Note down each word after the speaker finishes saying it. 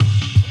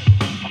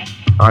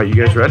All right, you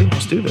guys ready?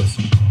 Let's do this.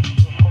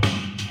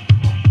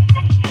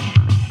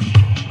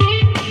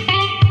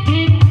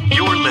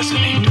 You're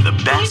listening to the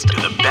best, to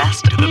the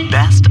best, to the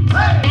best.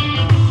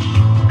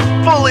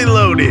 Fully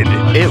Loaded.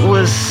 It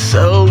was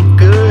so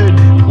good.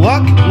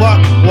 Luck.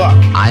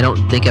 I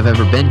don't think I've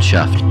ever been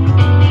chuffed.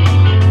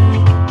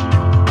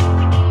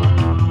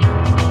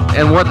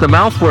 And what the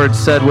mouth word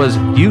said was,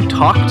 you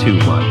talk too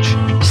much.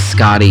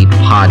 Scotty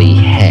Potty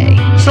Hay.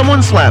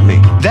 Someone slapped me.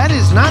 That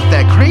is not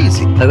that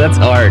crazy. That's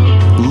hard.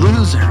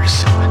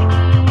 Losers.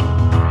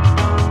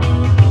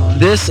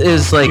 This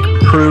is like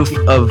proof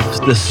of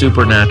the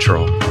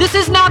supernatural. This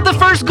is not the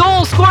first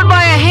goal scored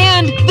by a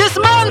hand this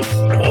month.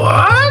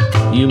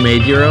 What? You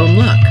made your own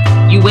luck.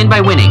 You win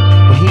by winning.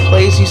 When he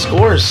plays, he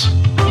scores.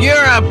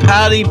 You're a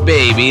pouty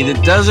baby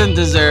that doesn't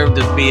deserve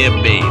to be a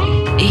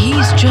baby.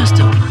 He's just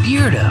a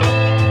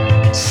weirdo.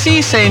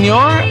 Si,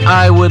 senor.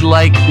 I would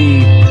like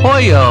the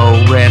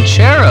Pollo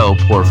Ranchero,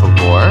 por favor.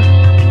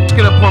 I'm just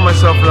going to pour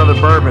myself another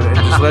bourbon and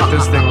just let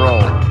this thing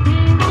roll.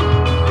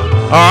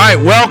 All right,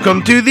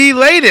 welcome to the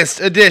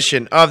latest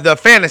edition of the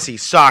Fantasy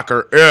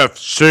Soccer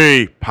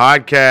FC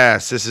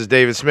podcast. This is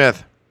David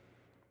Smith.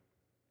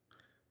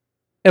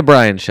 And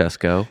Brian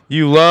Shesko.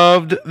 You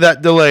loved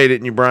that delay,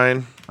 didn't you,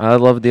 Brian? I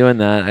love doing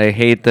that. I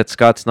hate that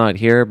Scott's not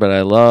here, but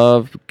I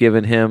love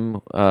giving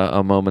him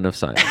a moment of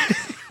silence.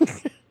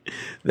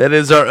 That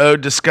is our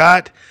ode to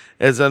Scott,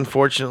 as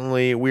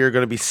unfortunately we are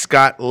going to be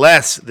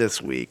Scott-less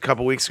this week. A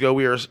couple weeks ago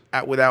we were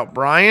without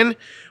Brian.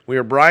 We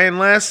are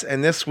Brian-less,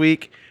 and this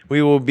week we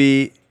will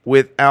be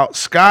without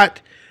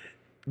Scott,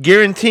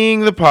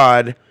 guaranteeing the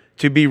pod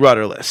to be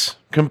rudderless.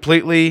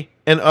 Completely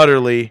and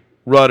utterly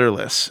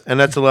rudderless. And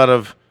that's a lot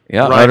of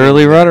rhyming.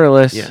 Utterly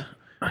rudderless. Yeah.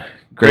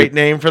 Great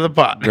name for the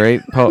pod.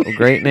 Great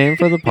name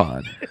for the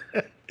pod.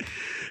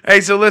 Hey,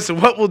 so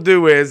listen, what we'll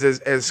do is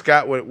as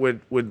Scott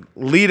would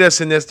lead us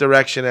in this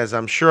direction, as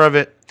I'm sure of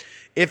it,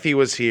 if he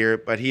was here,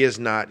 but he is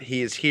not.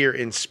 He is here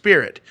in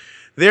spirit.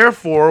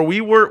 Therefore, we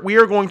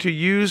are going to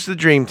use the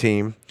Dream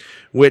Team,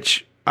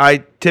 which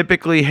I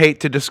typically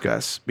hate to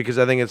discuss because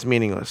I think it's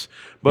meaningless.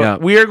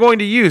 But we are going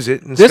to use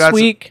it. And this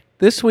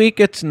week,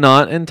 it's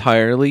not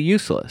entirely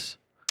useless.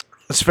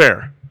 That's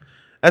fair.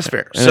 That's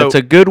fair. And so it's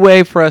a good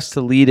way for us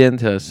to lead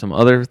into some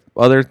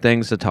other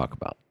things to talk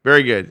about.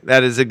 Very good.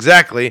 That is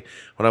exactly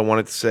what I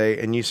wanted to say,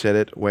 and you said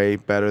it way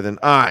better than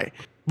I.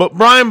 But,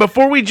 Brian,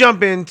 before we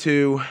jump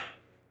into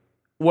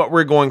what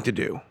we're going to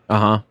do,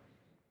 I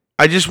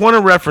just want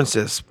to reference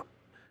this.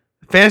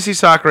 Fantasy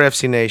Soccer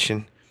FC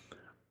Nation,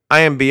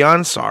 I am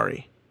beyond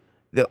sorry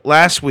that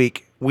last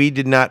week we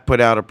did not put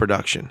out a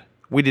production.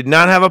 We did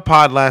not have a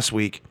pod last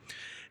week,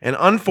 and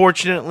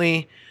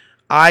unfortunately,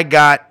 I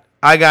got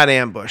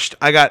ambushed.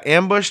 I got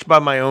ambushed by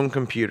my own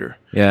computer.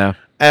 Yeah.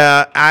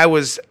 I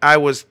was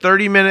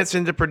 30 minutes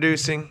into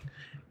producing,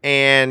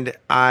 and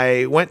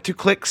I went to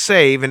click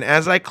save, and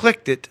as I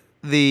clicked it,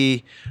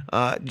 the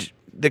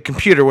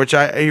computer, which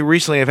I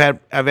recently have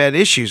had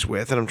issues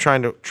with, and I'm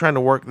trying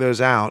to work those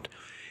out,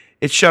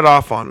 it shut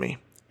off on me,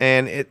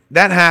 and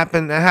that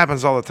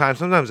happens all the time.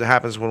 Sometimes it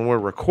happens when we're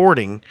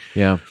recording.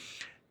 Yeah.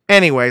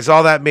 Anyways,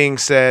 all that being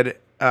said,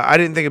 I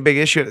didn't think a big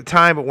issue at the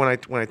time, but when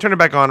I turned it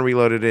back on and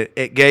reloaded it,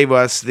 it gave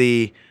us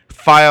the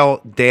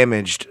file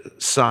damaged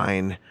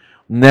sign.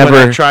 Never.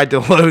 When I tried to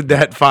load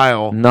that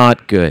file.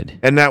 Not good.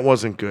 And that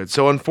wasn't good.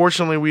 So,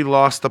 unfortunately, we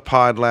lost the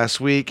pod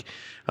last week.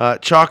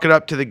 Chalk it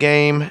up to the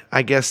game.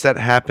 I guess that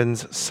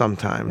happens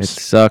sometimes.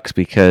 It sucks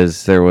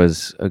because there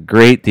was a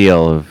great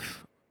deal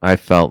of, I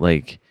felt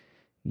like,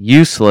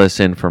 useless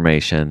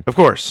information. Of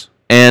course.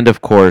 And,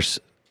 of course,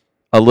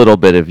 a little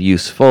bit of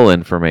useful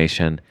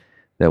information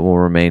that will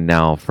remain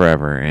now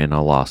forever in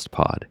a lost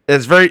pod.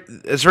 It's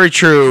very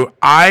true.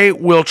 I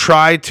will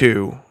try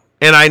to,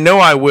 and I know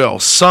I will,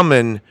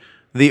 summon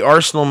the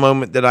Arsenal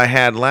moment that I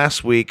had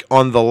last week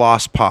on the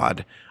Lost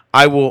Pod.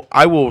 I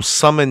will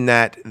summon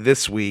that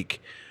this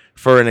week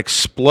for an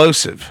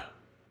explosive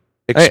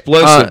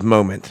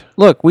moment.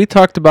 Look, we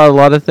talked about a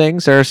lot of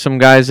things. There are some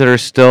guys that are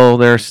still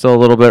a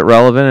little bit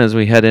relevant as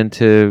we head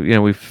into,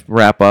 we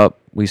wrap up.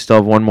 We still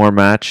have one more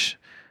match.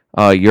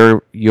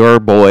 Your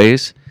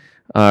boys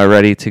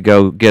ready to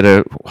go get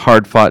a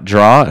hard-fought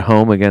draw at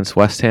home against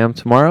West Ham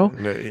tomorrow.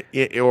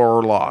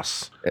 Or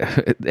loss.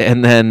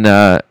 And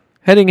then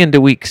heading into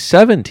week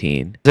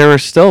 17, there were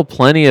still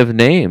plenty of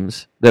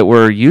names that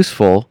were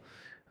useful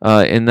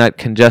in that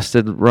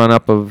congested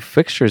run-up of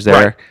fixtures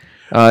there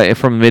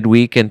from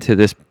midweek into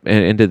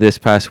this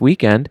past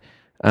weekend.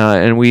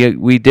 And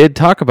we did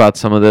talk about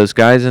some of those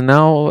guys, and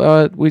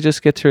now they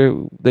just get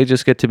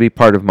to be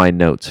part of my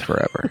notes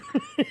forever.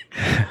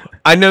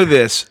 I know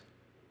this.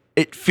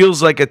 It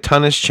feels like a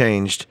ton has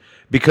changed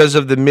because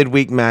of the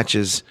midweek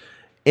matches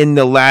in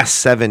the last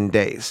 7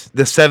 days.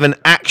 The 7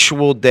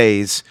 actual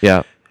days.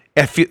 Yeah.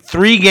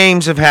 3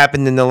 games have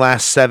happened in the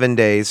last 7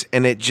 days,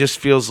 and it just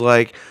feels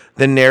like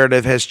the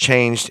narrative has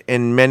changed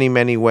in many,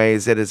 many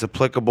ways that is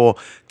applicable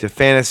to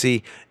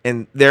fantasy,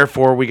 and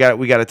therefore we got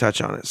to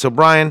touch on it. So,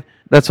 Brian,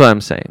 that's what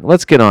I'm saying.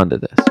 Let's get on to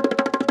this.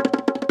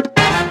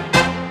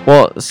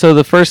 Well, so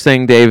the first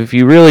thing, Dave, if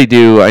you really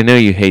do, I know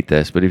you hate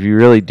this, but if you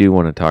really do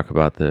want to talk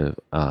about the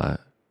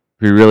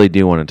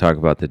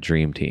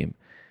dream team,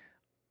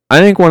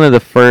 I think one of the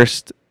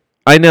first.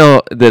 I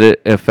know that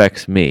it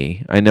affects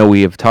me. I know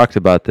we have talked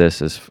about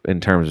this in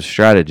terms of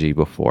strategy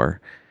before,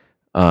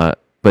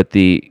 but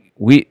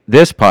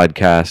this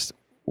podcast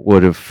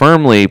would have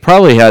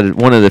probably had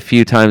one of the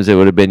few times it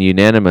would have been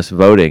unanimous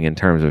voting in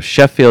terms of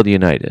Sheffield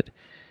United.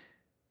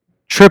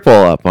 Triple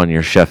up on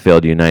your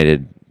Sheffield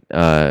United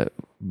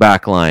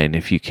back line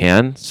if you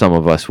can. Some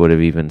of us would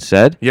have even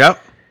said.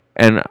 Yep.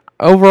 And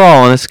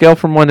overall, on a scale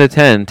from 1 to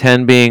 10,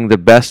 10 being the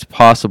best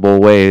possible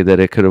way that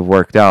it could have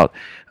worked out,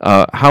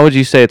 how would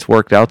you say it's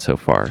worked out so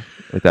far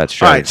with that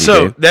strategy? All right,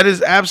 so Dave? that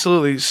is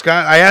absolutely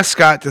Scott. I asked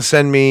Scott to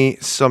send me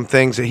some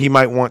things that he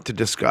might want to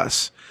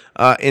discuss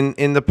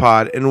in the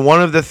pod, and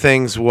one of the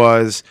things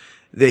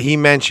that he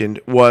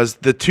mentioned was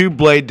the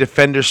 2-blade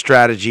defender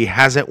strategy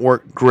hasn't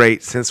worked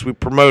great since we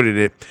promoted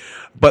it,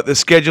 but the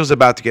schedule's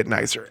about to get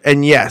nicer.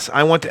 And yes,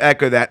 I want to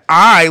echo that.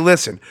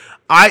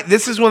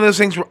 This is one of those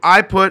things where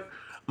I put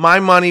my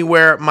money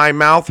where my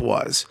mouth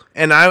was,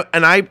 and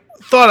I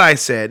thought I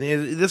said,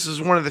 this is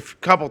one of the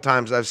couple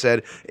times I've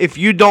said, if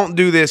you don't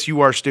do this,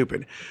 you are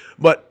stupid.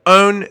 But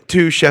own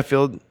 2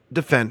 Sheffield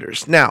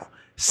defenders. Now,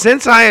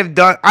 since I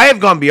have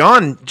gone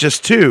beyond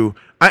just 2.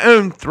 I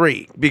own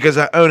 3 because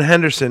I own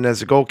Henderson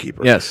as a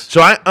goalkeeper. Yes. So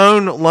I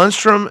own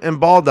Lundstrom and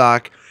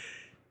Baldock.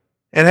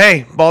 And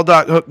hey,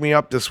 Baldock hooked me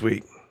up this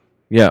week.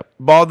 Yeah.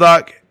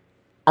 Baldock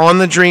on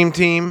the Dream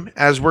Team,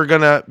 as we're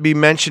going to be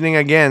mentioning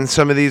again,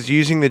 some of these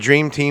using the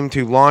Dream Team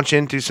to launch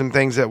into some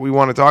things that we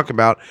want to talk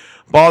about.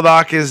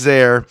 Baldock is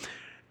there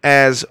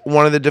as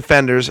one of the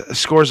defenders,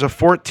 scores a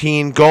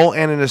 14, goal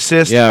and an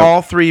assist,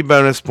 all 3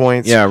 bonus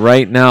points. Yeah,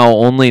 right now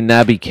only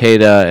Naby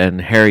Keita and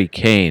Harry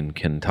Kane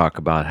can talk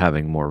about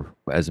having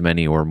as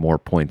many or more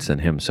points than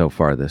him so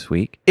far this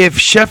week. If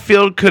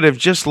Sheffield could have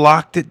just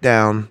locked it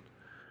down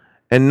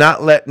and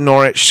not let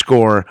Norwich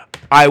score,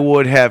 I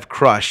would have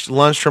crushed.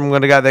 Lundstrom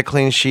would have got that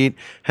clean sheet.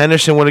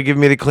 Henderson would have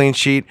given me the clean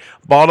sheet.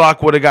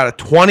 Baldock would have got a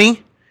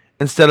 20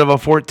 instead of a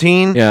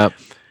 14. Yeah.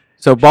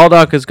 So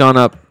Baldock has gone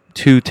up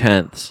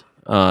 0.2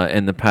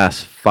 in the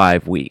past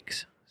 5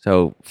 weeks.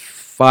 So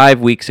 5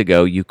 weeks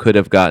ago, you could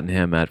have gotten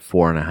him at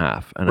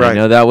 4.5. And right. I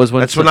know that was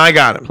when I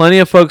got him. Plenty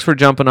of folks were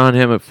jumping on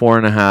him at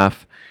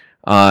 4.5.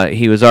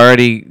 He was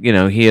already,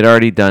 he had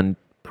already done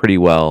pretty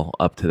well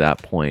up to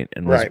that point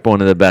and was one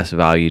of the best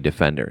value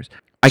defenders.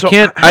 Do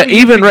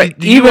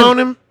you own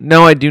him?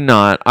 No, I do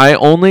not. I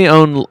only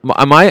own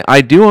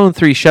I do own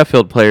 3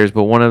 Sheffield players,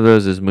 but one of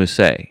those is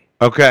Mousset.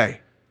 Okay.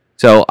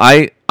 So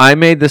I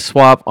made the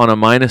swap on a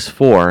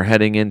 -4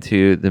 heading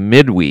into the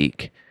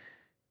midweek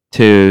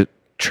to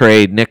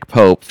trade Nick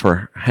Pope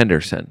for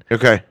Henderson.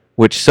 Okay.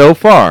 Which so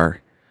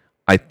far,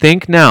 I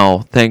think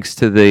now, thanks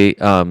to the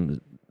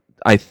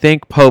I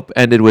think Pope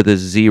ended with a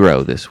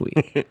 0 this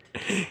week.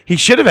 He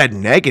should have had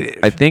negative.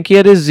 I think he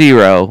had a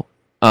 0.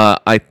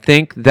 I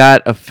think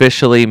that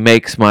officially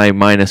makes my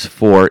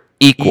 -4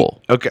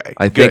 equal. Okay.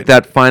 I think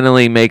that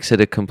finally makes it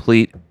a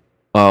complete.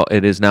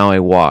 It is now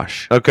a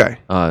wash. Okay.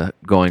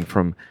 Going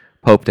from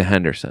Pope to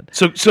Henderson.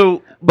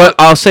 But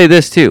I'll say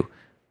this too.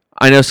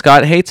 I know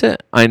Scott hates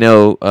it. I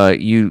know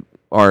you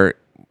are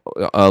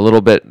a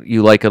little bit.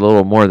 You like it a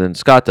little more than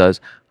Scott does.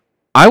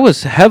 I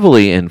was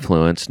heavily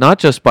influenced, not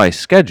just by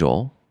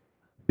schedule,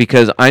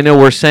 because I know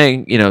we're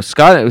saying,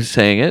 Scott was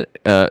saying it,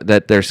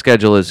 that their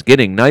schedule is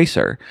getting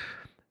nicer.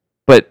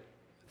 But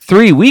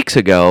 3 weeks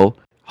ago,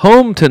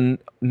 home to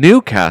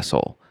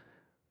Newcastle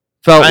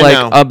felt like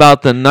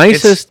about the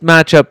nicest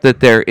matchup that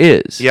there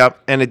is.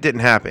 Yep, and it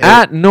didn't happen.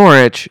 At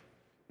Norwich,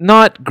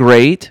 not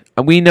great.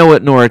 We know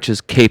what Norwich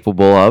is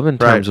capable of in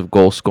terms of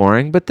goal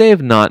scoring, but they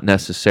have not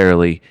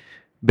necessarily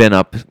been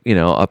up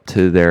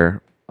to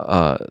their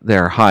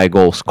high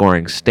goal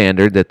scoring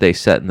standard that they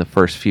set in the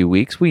first few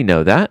weeks. We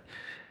know that.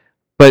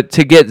 But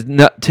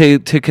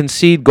to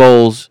concede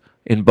goals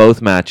in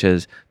both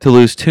matches, to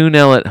lose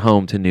 2-0 at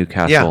home to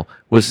Newcastle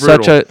was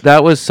such a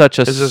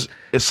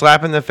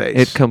slap in the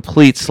face. A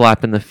complete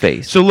slap in the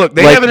face. So look,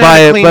 they haven't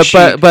had a clean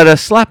sheet. But a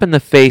slap in the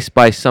face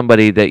by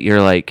somebody that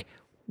you're like,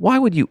 why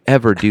would you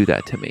ever do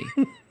that to me?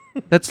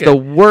 That's the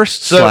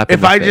worst slap in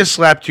the face. So if I just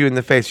slapped you in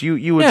the face,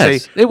 you would say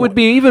it would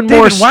be even David,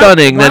 more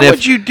stunning why than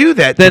would you do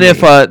that than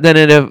if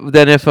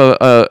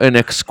an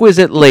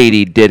exquisite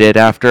lady did it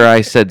after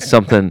I said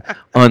something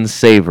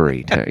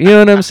unsavory to her. You know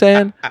what I'm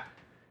saying?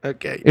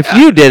 Okay. If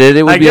you did it,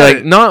 it would be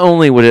like, not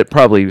only would it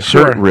probably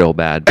hurt real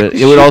bad, but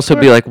it would also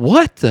be like,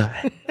 what the?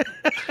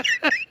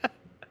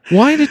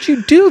 Why did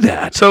you do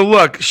that? So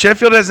look,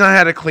 Sheffield has not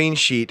had a clean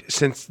sheet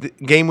since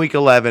game week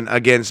 11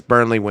 against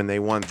Burnley when they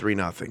won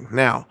 3-0.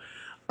 Now,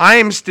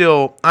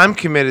 I'm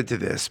committed to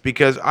this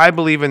because I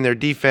believe in their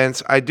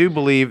defense. I do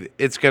believe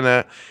it's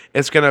gonna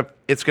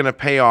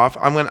pay off.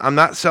 I'm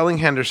not selling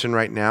Henderson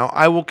right now.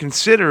 I will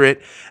consider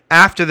it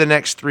after the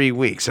next 3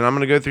 weeks, and I'm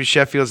gonna go through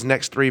Sheffield's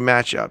next 3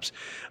 matchups: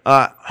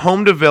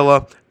 home to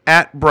Villa,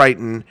 at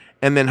Brighton,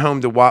 and then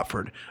home to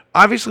Watford.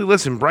 obviously,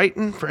 listen,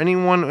 Brighton, for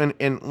anyone,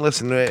 and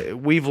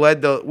listen, we've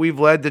led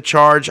the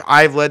charge.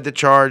 I've led the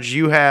charge.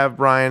 You have,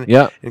 Brian,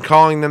 in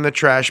calling them the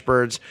trash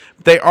birds.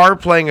 They are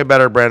playing a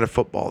better brand of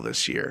football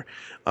this year.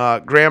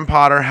 Graham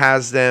Potter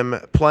has them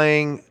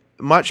playing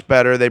much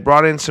better. They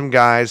brought in some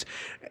guys.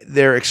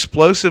 They're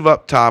explosive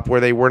up top where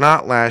they were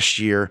not last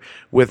year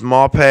with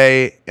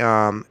Maupay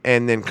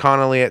and then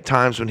Connolly at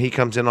times when he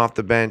comes in off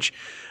the bench.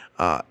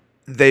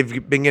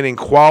 They've been getting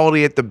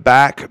quality at the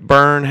back.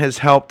 Byrne has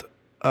helped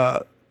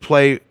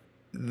play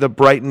the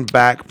Brighton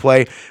back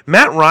play.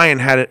 Matt Ryan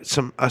had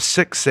a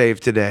sick save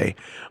today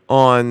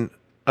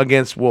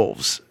against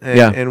Wolves.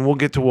 And we'll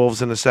get to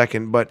Wolves in a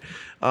second. But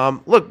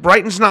look,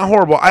 Brighton's not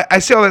horrible. I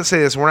say all that to say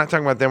this. We're not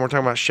talking about them. We're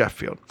talking about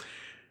Sheffield.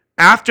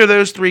 After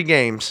those 3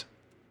 games,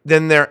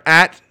 then they're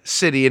at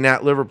City and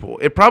at Liverpool.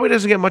 It probably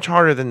doesn't get much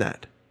harder than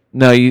that.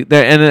 No,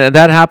 and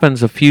that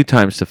happens a few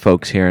times to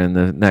folks here in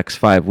the next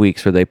 5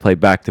 weeks where they play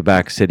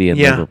back-to-back City and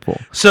Liverpool.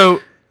 So,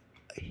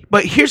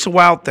 but here's the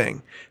wild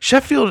thing.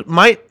 Sheffield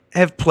might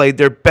have played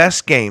their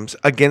best games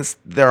against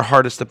their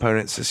hardest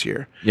opponents this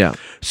year. Yeah.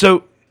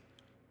 So,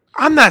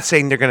 I'm not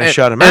saying they're going to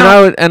shut them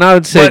out. I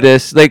would say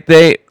this, like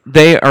they're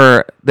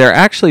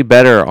actually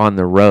better on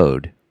the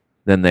road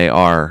than they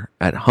are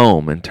at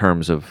home in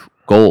terms of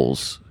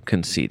goals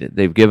conceded.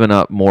 They've given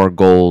up more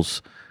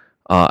goals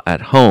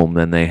at home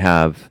than they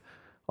have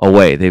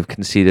away. They've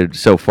conceded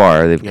so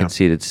far. They've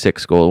conceded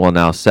 6 goals. Well,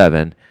 now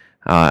 7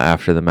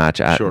 after the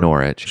match at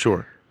Norwich.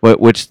 Sure.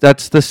 Which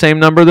that's the same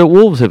number that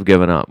Wolves have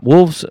given up.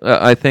 Wolves,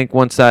 I think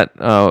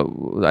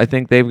I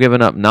think they've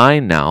given up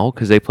 9 now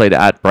because they played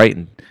at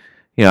Brighton.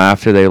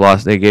 After they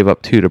lost, they gave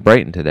up 2 to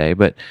Brighton today.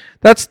 But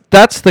this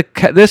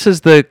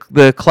is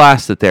the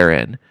class that they're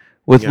in.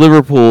 With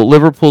Liverpool,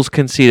 Liverpool's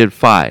conceded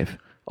 5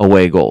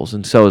 away goals,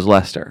 and so is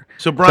Leicester.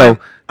 So Brian,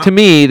 to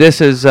me,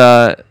 this is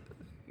the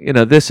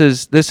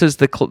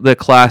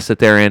class that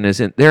they're in.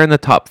 They're in the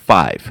top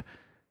 5,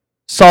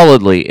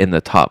 solidly in the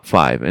top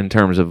 5 in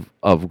terms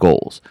of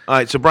goals. All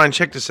right, so Brian,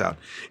 check this out.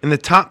 In the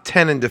top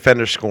 10 in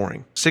defender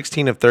scoring,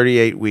 16 of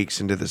 38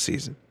 weeks into the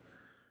season,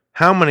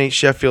 how many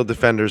Sheffield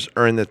defenders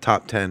are in the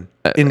top 10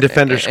 in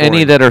defender scoring?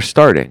 Any that are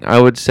starting,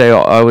 I would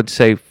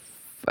say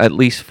at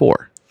least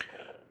 4.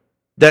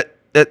 That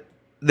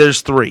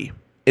there's 3.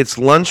 It's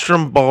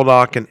Lundstrom,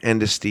 Baldock, and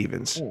Enda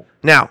Stevens. Ooh.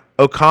 Now,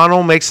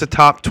 O'Connell makes the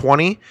top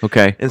 20.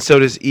 Okay. And so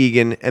does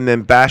Egan. And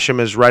then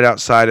Basham is right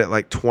outside at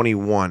like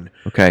 21.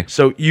 Okay.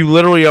 So you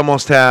literally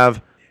almost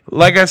have,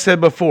 like I said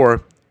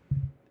before,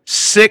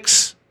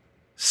 six,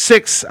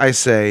 I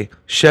say,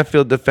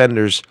 Sheffield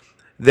defenders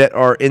that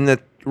are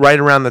right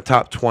around the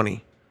top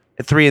 20.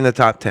 3 in the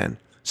top 10.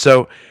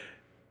 So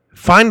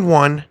find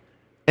one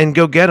and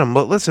go get them.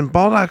 But listen,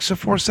 Baldock's a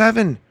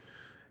 4.7.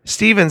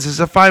 Stevens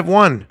is a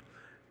 5.1.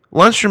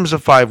 Lundstrom's a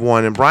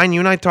 5.1. And Brian, you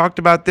and I talked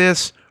about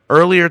this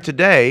earlier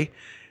today,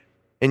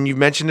 and you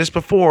mentioned this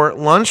before.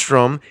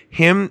 Lundstrom,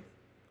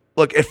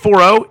 look, at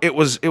 4.0, it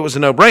was a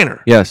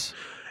no-brainer. Yes.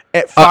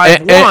 At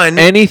 5.1,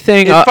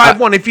 anything at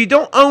 5.1, if you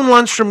don't own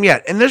Lundstrom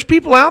yet, and there's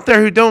people out there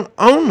who don't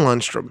own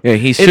Lundstrom. Yeah,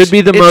 he should be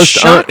the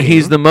most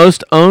he's the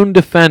most owned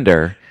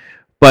defender,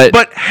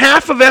 but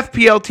half of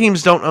FPL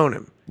teams don't own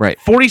him. Right.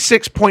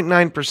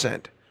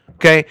 46.9%.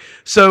 Okay?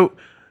 So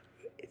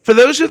for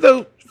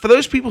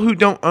those people who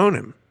don't own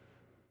him,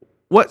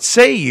 what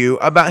say you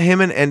about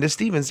him and Enda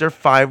Stevens? They're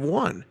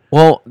 5.1.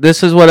 Well,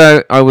 this is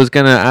what I was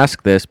going to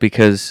ask this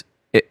because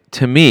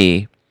to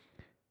me,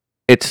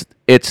 it's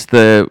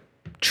the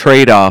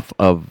trade-off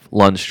of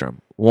Lundstrom.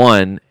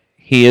 One,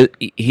 he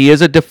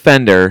is a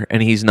defender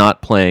and he's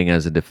not playing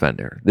as a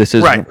defender. This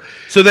is right.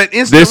 So that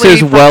instantly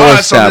for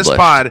us on this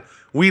pod,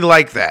 we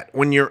like that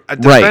when you're a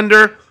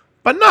defender.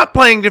 But not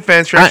playing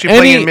defense, you're actually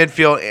playing in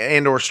midfield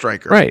and or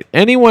striker. Right.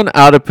 Anyone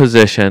out of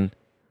position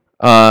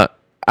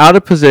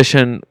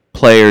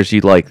players,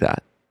 you like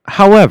that.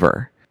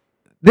 However,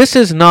 this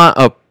is not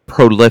a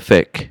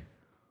prolific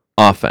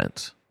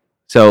offense.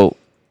 So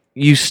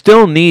you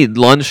still need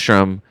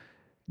Lundstrom.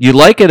 You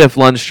like it if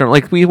Lundstrom,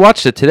 like we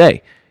watched it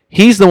today.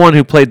 He's the one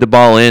who played the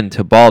ball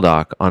into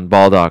Baldock on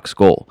Baldock's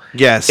goal.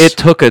 Yes. It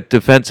took a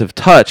defensive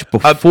touch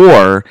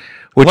before...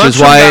 Which Lundstrom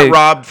is why got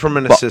robbed from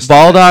an assist.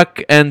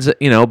 Baldock ends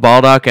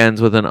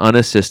with an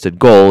unassisted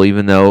goal,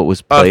 even though it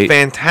was played. A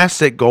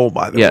fantastic goal,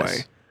 by the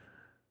way.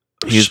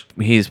 He's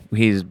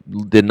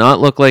did not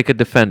look like a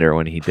defender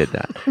when he did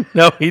that.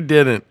 No, he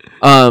didn't.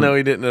 No,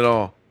 he didn't at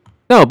all.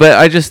 No, but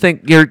I just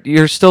think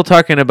you're still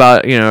talking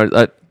about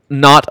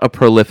not a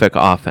prolific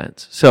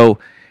offense. So,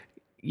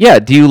 yeah,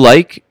 do you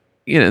like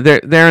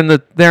they're in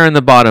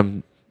the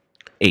bottom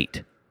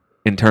 8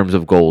 in terms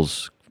of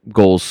goals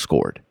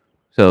scored.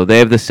 So they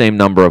have the same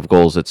number of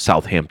goals that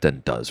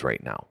Southampton does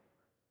right now.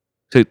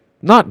 So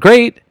not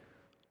great.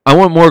 I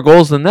want more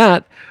goals than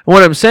that. And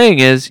what I'm saying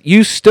is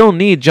you still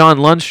need John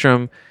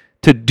Lundstrom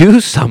to do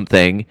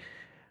something.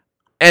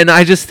 And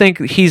I just think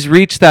he's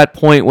reached that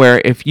point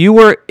where if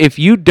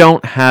you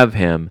don't have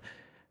him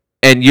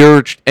and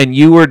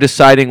you were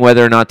deciding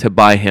whether or not to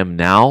buy him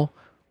now,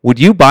 would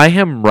you buy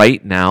him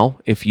right now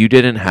if you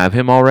didn't have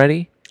him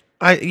already?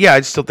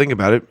 I'd still think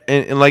about it,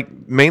 and like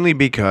mainly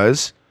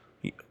because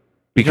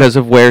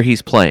of where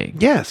he's playing.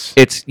 yes,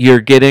 You're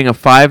getting a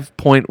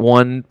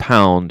 5.1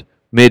 pound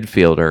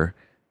midfielder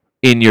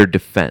in your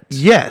defense.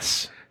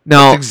 yes.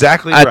 Now, That's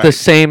exactly at right. the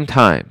same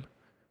time,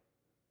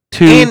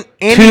 And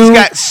he's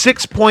got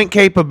 6-point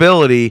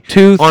capability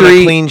on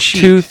a clean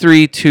sheet.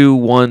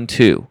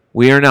 2-3-2-1-2.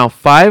 We are now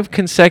 5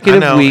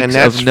 consecutive I know, and weeks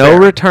that's of no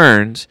fair.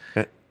 returns.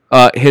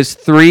 His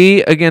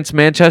 3 against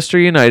Manchester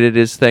United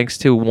is thanks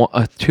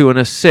to an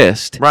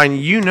assist. Ryan,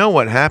 you know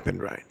what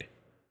happened, right?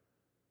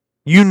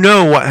 You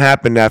know what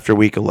happened after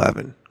week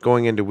 11,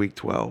 going into week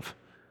 12.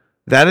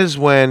 That is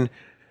when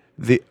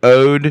the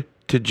ode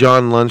to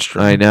John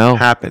Lundstrom I know.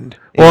 happened.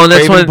 Well, and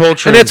Craven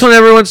that's when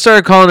everyone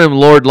started calling him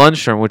Lord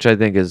Lundstrom, which I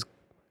think is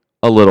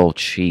a little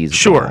cheese.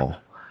 Sure.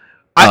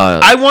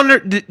 I wonder,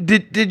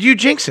 did you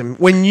jinx him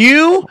when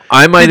you?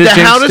 I might did have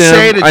the jinxed how to him.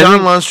 say to I John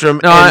think-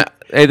 Lundstrom? No,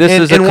 hey, this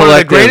is a in one of the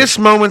collective. greatest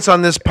moments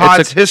on this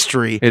pod's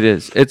history. It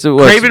is. It's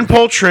Craven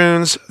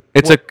Poltroons.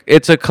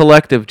 It's a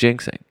collective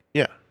jinxing.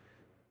 Yeah,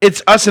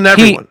 it's us and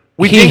everyone.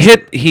 He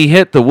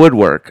hit the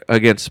woodwork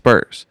against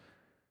Spurs.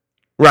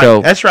 Right.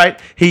 So- That's right.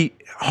 He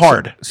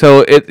hard.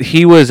 So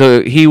he was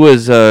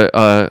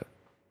a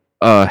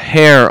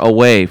hair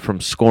away from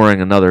scoring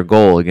another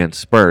goal against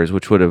Spurs,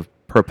 which would have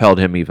propelled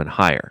him even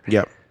higher.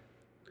 Yep.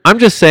 I'm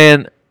just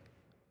saying,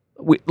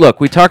 we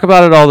talk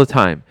about it all the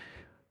time.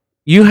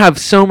 You have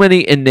so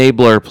many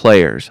enabler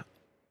players.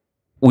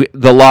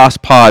 The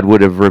Lost Pod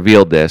would have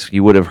revealed this.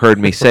 You would have heard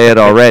me say it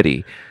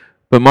already.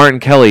 But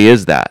Martin Kelly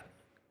is that.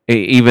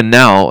 Even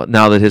now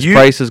that his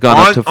price has gone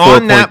up to 4.2.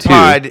 On that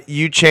pod,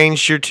 you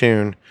changed your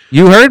tune.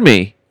 You heard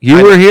me.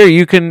 You were here.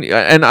 You can,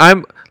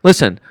 and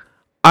listen,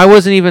 I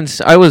was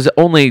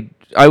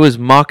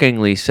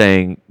mockingly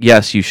saying,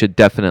 yes, you should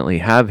definitely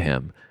have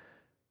him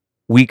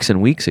weeks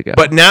and weeks ago.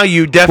 But now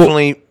you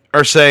definitely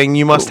are saying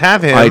you must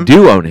have him. I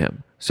do own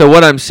him. So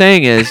what I'm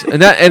saying is,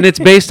 and it's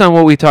based on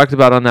what we talked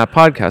about on that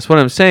podcast. What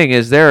I'm saying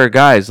is there are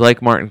guys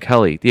like Martin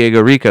Kelly.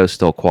 Diego Rico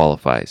still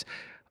qualifies.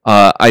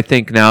 I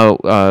think now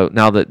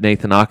that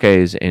Nathan Ake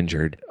is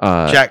injured,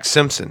 Jack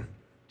Simpson.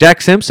 Jack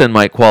Simpson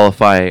might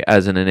qualify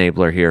as an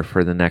enabler here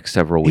for the next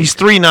several weeks.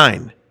 He's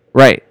 3'9".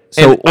 Right.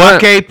 So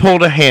and Ake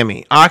pulled a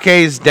hammy. Ake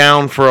is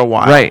down for a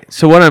while. Right.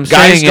 So what I'm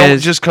Guys saying don't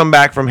is just come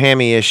back from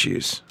hammy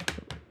issues.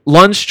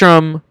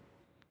 Lundstrom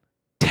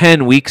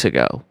 10 weeks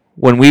ago,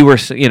 when we were,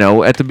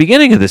 at the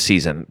beginning of the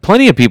season,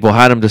 plenty of people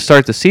had him to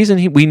start the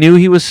season. We knew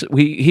he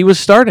was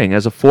starting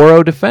as a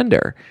 4-0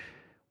 defender.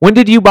 When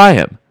did you buy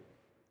him?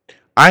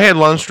 I had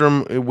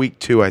Lundstrom week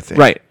 2, I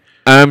think. Right.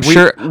 I'm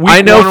sure. Week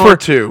I know 1 or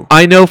 2.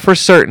 I know for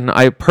certain.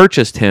 I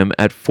purchased him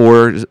at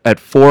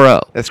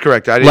 4.0. That's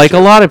correct. I did like too. a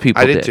lot of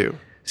people. I did too.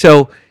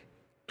 So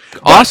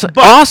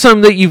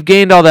awesome that you've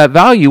gained all that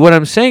value. What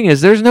I'm saying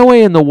is, there's no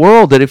way in the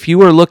world that if you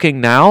were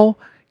looking now,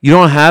 you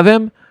don't have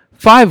him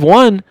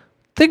 5-1.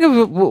 Think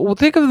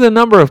of the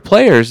number of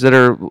players that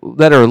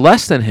are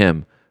less than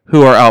him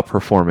who are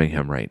outperforming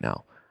him right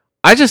now.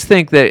 I just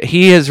think that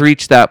he has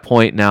reached that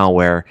point now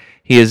where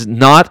he is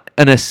not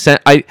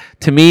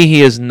to me,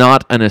 he is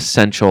not an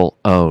essential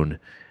own.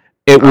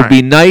 It would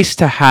be nice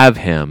to have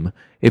him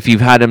if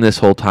you've had him this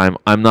whole time.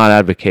 I'm not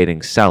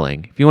advocating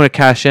selling. If you want to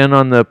cash in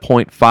on the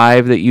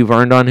 0.5 that you've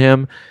earned on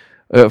him,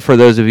 for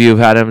those of you who've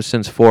had him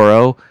since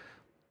 4.0,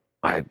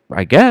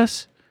 I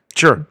guess.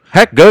 Sure.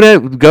 Heck, go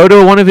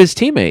to one of his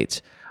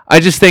teammates. I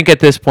just think at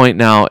this point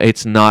now, he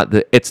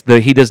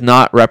does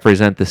not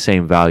represent the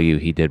same value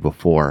he did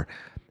before.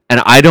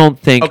 And I don't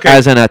think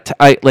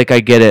I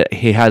get it.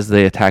 He has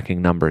the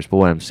attacking numbers, but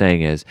what I'm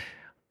saying is,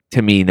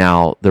 to me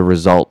now, the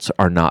results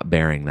are not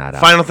bearing that out.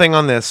 Final thing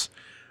on this.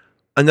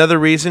 Another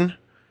reason,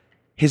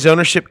 his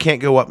ownership can't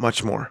go up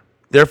much more.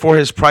 Therefore,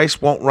 his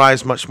price won't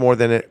rise much more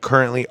than it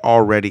currently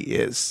already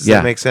is. Does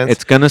that make sense?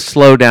 It's going to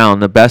slow down.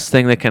 The best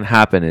thing that can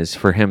happen is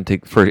for him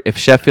if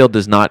Sheffield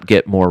does not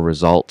get more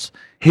results,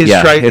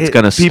 it's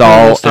going to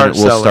stall and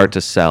it will start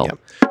to sell. Yep.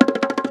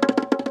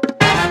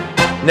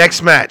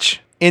 Next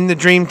match. In the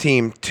Dream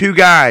Team, 2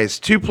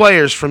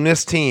 players from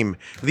this team.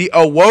 The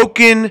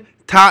awoken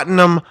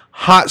Tottenham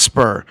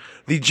Hotspur.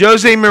 The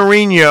Jose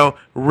Mourinho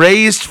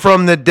raised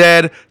from the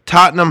dead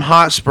Tottenham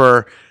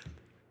Hotspur.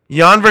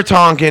 Jan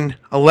Vertonghen,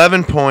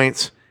 11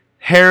 points.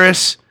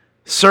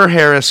 Sir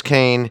Harris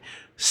Kane,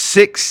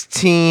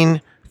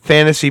 16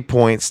 fantasy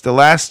points. The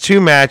last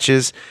 2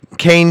 matches,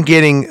 Kane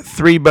getting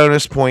 3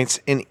 bonus points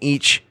in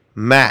each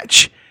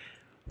match.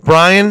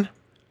 Brian,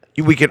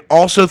 we could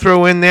also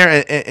throw in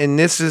there, and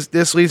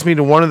this leads me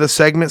to one of the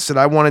segments that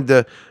I wanted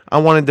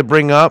to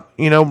bring up.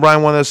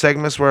 Brian, one of those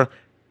segments where,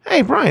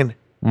 hey, Brian,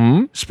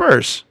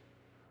 Spurs,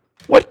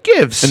 what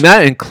gives? And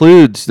that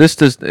includes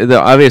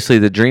obviously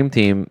the Dream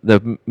Team. The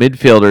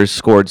midfielders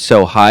scored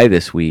so high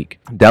this week.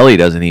 Dele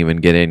doesn't even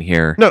get in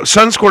here. No,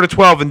 Son scored a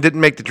 12 and didn't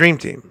make the Dream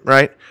Team,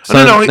 right?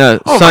 Son,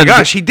 my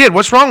gosh, he did.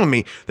 What's wrong with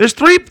me? There's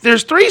three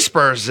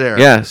Spurs there.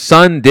 Yeah,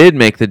 Son did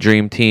make the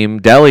Dream Team.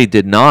 Dele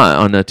did not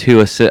on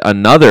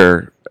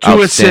another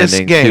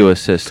outstanding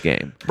 2-assist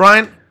game.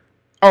 Brian,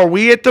 are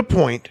we at the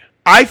point?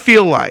 I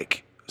feel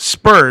like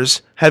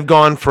Spurs have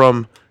gone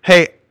from,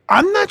 hey,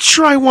 I'm not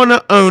sure I want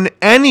to own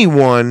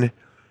anyone,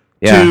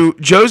 to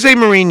Jose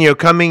Mourinho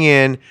coming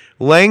in,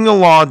 laying the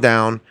law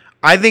down.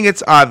 I think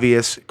it's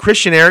obvious.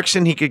 Christian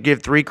Eriksen, he could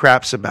give 3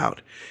 craps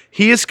about.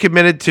 He is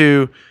committed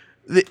to,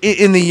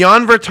 in the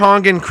Jan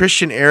Vertonghen,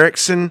 Christian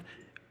Eriksen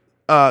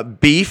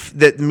beef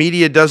that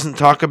media doesn't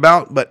talk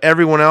about, but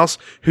everyone else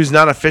who's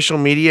not official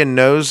media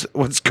knows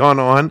what's gone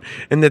on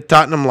in the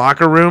Tottenham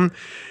locker room.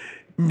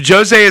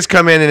 Jose has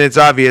come in, and it's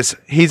obvious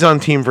he's on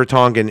Team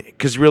Vertonghen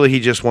because really he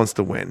just wants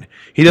to win.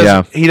 He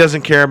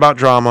doesn't care about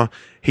drama.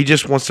 He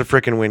just wants to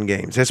frickin' win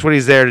games. That's what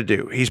he's there to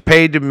do. He's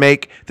paid to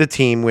make the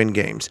team win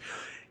games.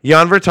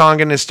 Jan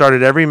Vertonghen has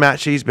started every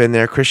match he's been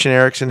there. Christian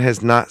Eriksen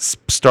has not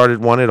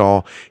started one at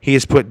all. He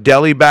has put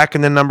Dele back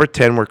in the number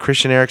 10 where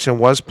Christian Eriksen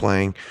was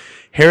playing.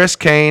 Harris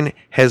Kane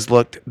has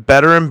looked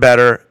better and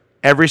better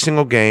every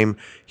single game.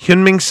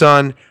 Heung-min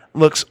Son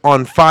looks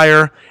on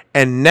fire.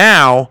 And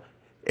now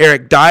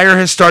Eric Dyer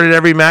has started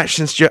every match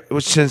since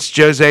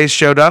Jose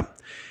showed up.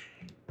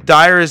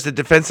 Dyer is the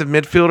defensive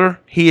midfielder.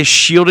 He is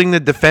shielding the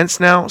defense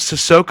now.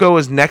 Sissoko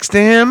is next to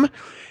him,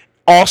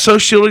 also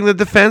shielding the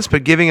defense,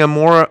 but giving a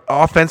more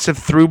offensive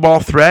through ball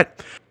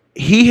threat.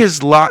 He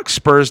has locked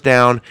Spurs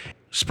down.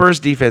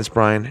 Spurs defense,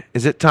 Brian,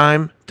 is it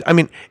time? I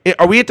mean,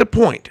 are we at the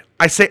point?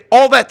 I say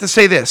all that to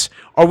say this.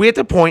 Are we at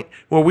the point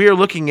where we are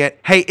looking at,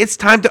 hey, it's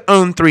time to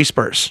own 3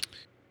 Spurs?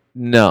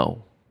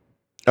 No.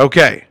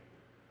 Okay.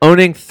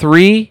 Owning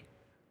 3?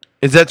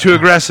 Is that too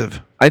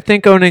aggressive? I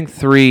think owning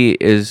 3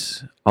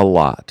 is a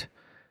lot.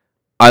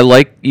 I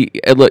like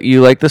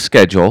you like the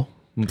schedule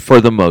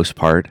for the most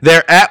part.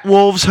 They're at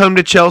Wolves, home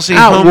to Chelsea,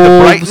 At home Wolves.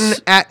 to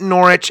Brighton, at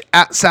Norwich,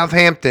 at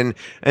Southampton,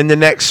 and the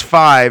next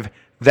 5.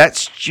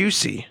 That's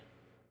juicy.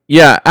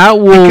 Yeah, at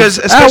Wolves. Because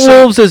At especially-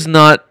 Wolves is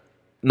not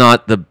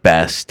the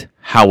best.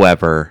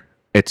 However,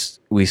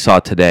 we saw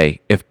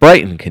today, if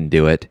Brighton can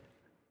do it,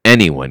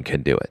 anyone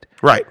can do it.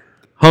 Right.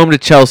 Home to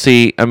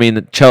Chelsea. I mean,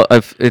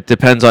 it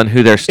depends on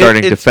who they're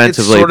starting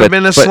defensively. It's sort of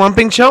been a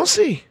slumping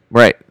Chelsea.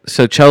 Right.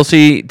 So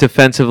Chelsea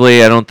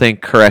defensively, I don't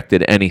think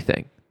corrected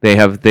anything. They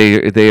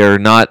are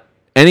not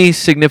any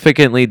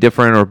significantly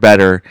different or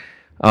better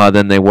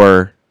than they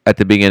were at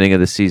the beginning of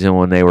the season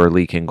when they were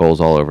leaking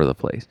goals all over the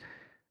place.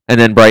 And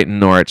then Brighton,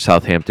 Norwich,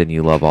 Southampton,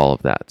 you love all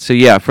of that. So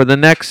yeah, for the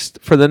next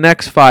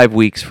 5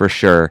 weeks for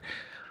sure.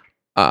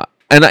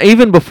 And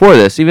even before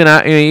this,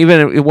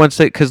 even once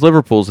because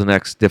Liverpool's the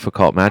next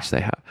difficult match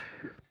they have.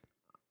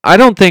 I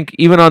don't think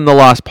even on the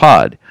last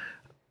pod,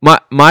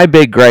 my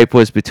big gripe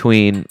was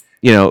between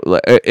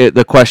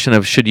the question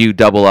of should you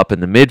double up in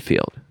the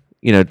midfield.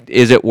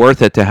 Is it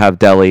worth it to have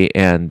Dele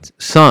and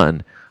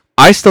Son?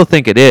 I still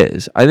think it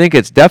is. I think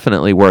it's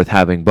definitely worth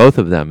having both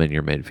of them in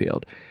your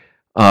midfield,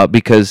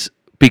 because.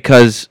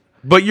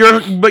 But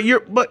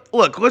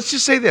look, let's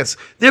just say this.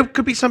 There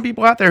could be some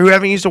people out there who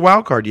haven't used a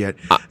wild card yet.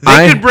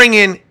 They could bring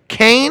in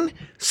Kane,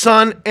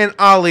 Son, and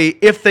Ali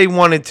if they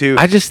wanted to.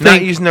 I just not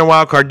think using their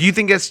wild card. Do you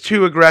think that's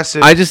too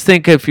aggressive? I just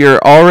think if you're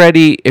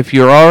already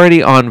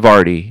on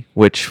Vardy,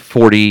 which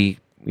 40,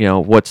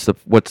 what's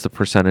the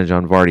percentage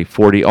on Vardy?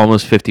 40,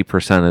 almost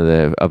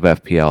 50% of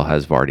FPL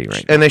has Vardy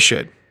right now. And they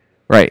should.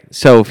 Right.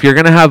 So if you're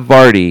gonna have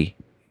Vardy,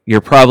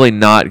 you're probably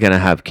not gonna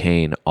have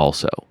Kane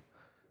also.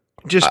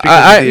 Just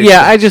because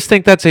I just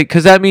think that's it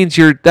because that means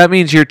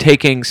you're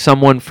taking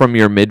someone from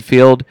your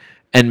midfield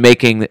and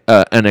making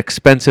an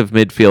expensive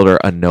midfielder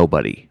a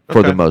nobody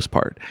for the most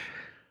part.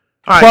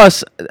 All right.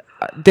 Plus,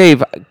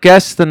 Dave,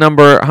 guess the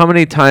number. How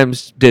many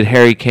times did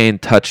Harry Kane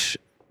touch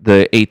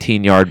the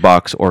 18-yard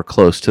box or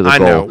close to the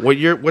goal? I know.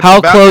 What's How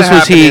about close to was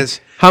happen he?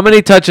 is How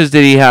many touches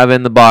did he have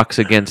in the box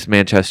against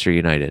Manchester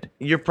United?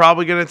 you're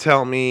probably going to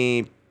tell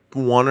me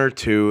 1 or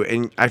 2,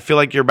 and I feel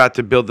like you're about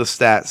to build the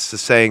stats to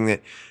saying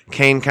that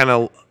Kane kind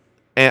of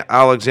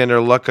Alexander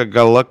lucked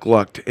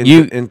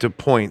into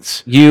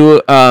points.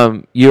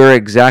 You're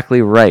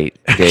exactly right,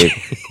 Dave.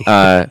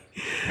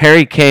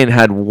 Harry Kane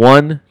had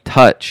 1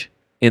 touch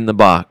in the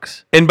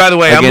box. And by the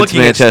way, I'm against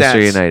looking Manchester at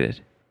stats.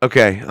 United.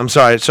 Okay, I'm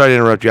sorry to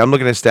interrupt you. I'm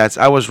looking at stats.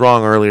 I was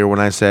wrong earlier when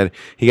I said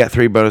he got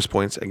 3 bonus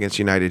points against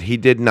United. He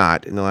did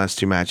not in the last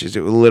 2 matches.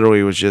 It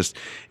literally was just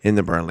in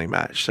the Burnley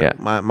match. So Yeah.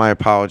 my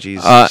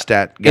apologies,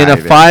 stat guy. In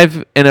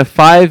a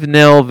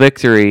 5-0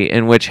 victory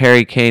in which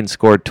Harry Kane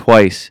scored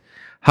twice.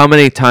 How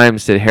many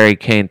times did Harry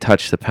Kane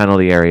touch the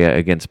penalty area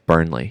against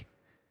Burnley?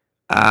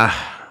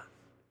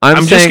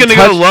 I'm just going to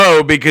go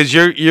low because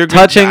you're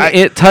touching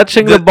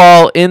the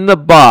ball in the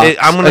box.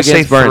 I'm going to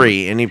say 3,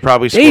 Burnley. and he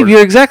probably scored. Dave,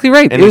 you're exactly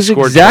right. and It he was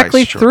scored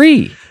exactly twice,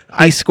 3.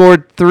 He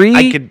scored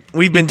 3.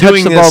 We've been touched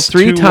doing the ball this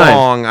 3 too times.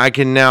 long. I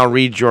can now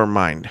read your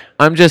mind.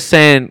 I'm just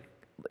saying,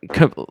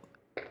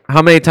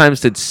 how many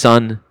times did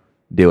Son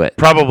do it?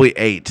 Probably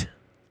 8.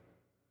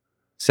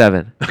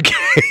 7.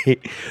 Okay.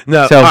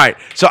 No. So- all right.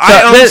 So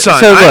I own this- Son.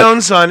 so I look.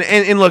 own Son.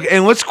 And look.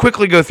 And let's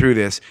quickly go through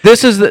this.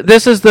 This is the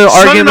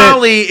Son argument. and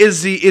Ali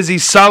is the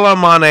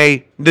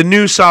Salamane, the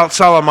new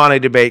Salamane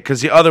debate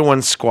because the other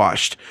one's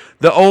squashed.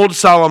 The old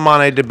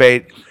Salamane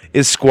debate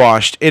is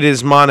squashed. It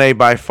is Mane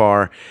by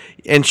far.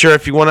 And sure,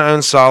 if you want to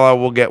own Salah,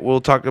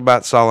 we'll talk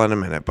about Salah in a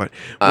minute. But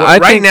I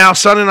right think- now,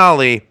 Son and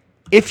Ali,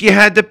 if you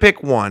had to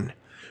pick one,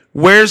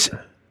 Ali's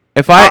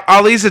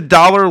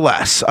 $1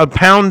 less,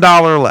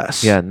 $1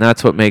 less. Yeah, and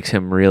that's what makes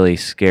him really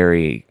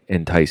scary,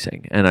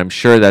 enticing. And I'm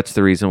sure that's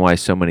the reason why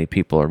so many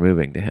people are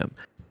moving to him.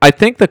 I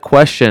think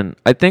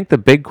the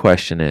big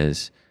question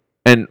is,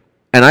 and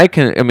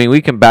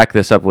we can back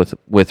this up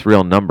with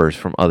real numbers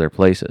from other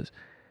places.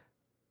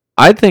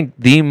 I think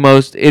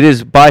it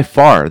is by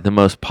far the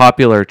most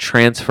popular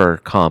transfer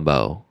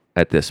combo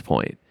at this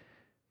point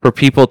for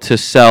people to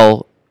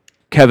sell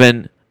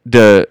Kevin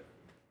De,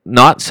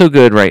 not so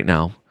good right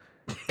now.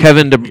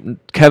 Kevin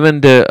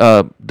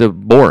De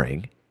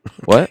boring.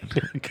 What?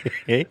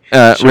 Okay.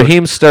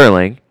 Raheem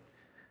Sterling,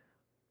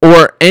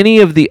 or any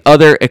of the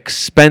other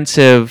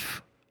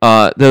expensive,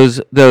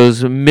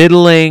 those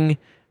middling,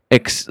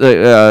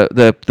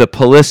 the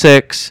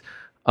Pulisic's,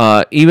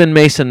 even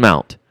Mason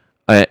Mount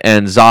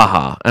and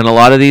Zaha, and a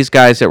lot of these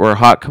guys that were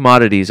hot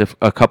commodities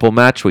a couple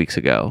match weeks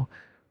ago.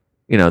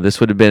 This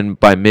would have been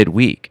by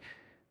midweek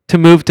to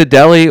move to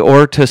Delhi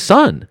or to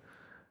Sun.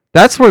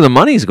 That's where the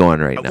money's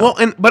going right now.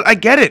 Well, but I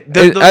get it.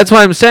 That's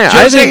what I'm saying.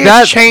 I think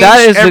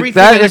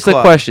that is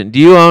the question. Do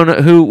you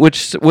own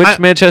which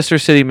Manchester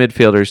City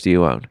midfielders do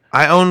you own?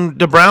 I own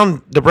the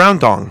Brown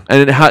Dong.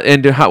 And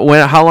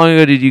how long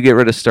ago did you get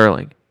rid of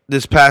Sterling?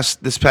 This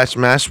past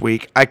match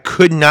week, I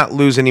could not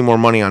lose any more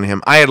money on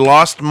him. I had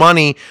lost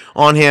money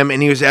on him,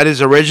 and he was at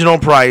his original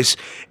price.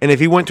 And if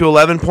he went to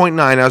 11.9,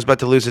 I was about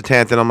to lose a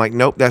tenth. And I'm like,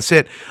 nope, that's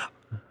it.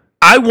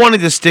 I wanted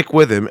to stick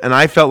with him, and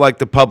I felt like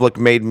the public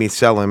made me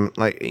sell him,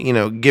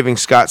 giving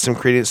Scott some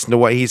credence to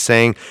what he's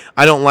saying.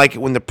 I don't like it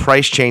when the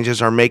price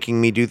changes are making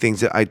me do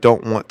things that I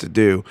don't want to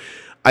do.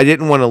 I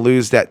didn't want to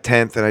lose that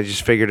tenth, and I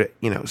just figured it,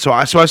 so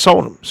I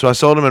sold him. So I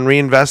sold him and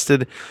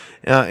reinvested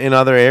in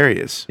other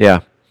areas.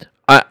 Yeah,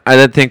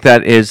 I think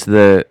that is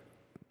to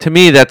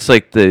me that's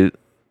like the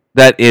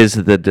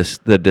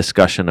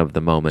discussion of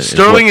the moment.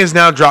 Sterling is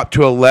now dropped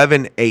to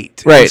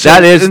 11.8. Right.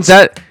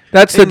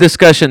 That's the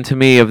discussion to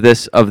me of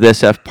this part of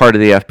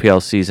the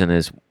FPL season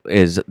is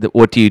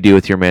what do you do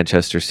with your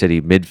Manchester City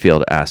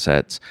midfield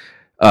assets?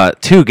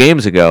 2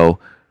 games ago,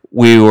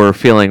 we were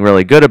feeling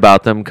really good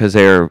about them because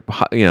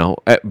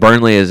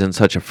Burnley is in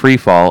such a free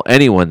fall.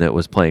 Anyone that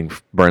was playing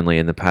Burnley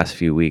in the past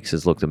few weeks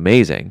has looked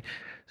amazing.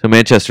 So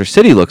Manchester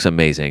City looks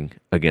amazing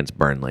against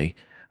Burnley.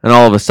 And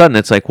all of a sudden,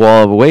 it's like,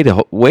 well,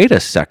 wait a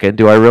second.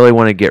 Do I really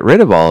want to get rid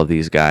of all of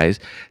these guys?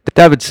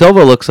 David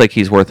Silva looks like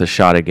he's worth a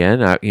shot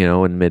again,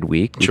 in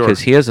midweek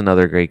because he has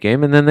another great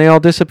game. And then they all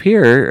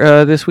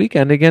disappear this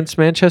weekend against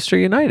Manchester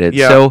United.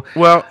 Yeah.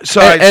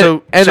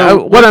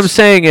 What I'm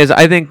saying is,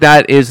 I think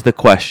that is the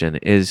question.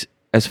 Is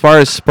as far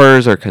as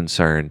Spurs are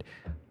concerned,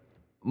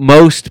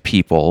 most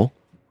people,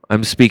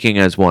 I'm speaking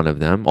as one of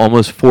them,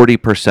 almost 40%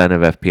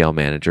 of FPL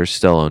managers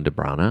still own De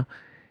Bruyne.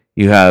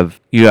 You have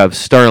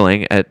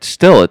Sterling at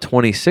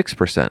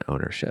 26%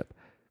 ownership.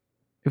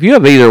 If you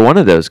have either one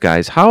of those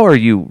guys, how are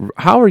you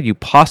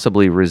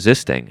possibly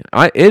resisting?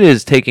 It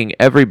is taking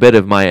every bit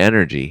of my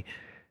energy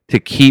to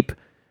keep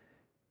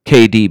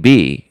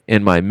KDB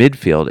in my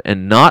midfield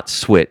and not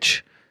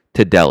switch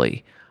to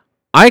Delhi.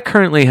 I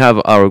currently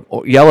have a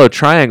yellow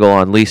triangle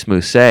on Lys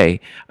Mousset,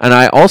 and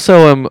I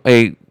also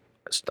I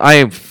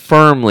have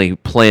firmly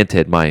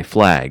planted my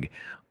flag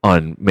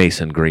on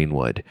Mason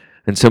Greenwood.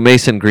 And so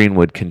Mason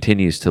Greenwood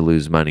continues to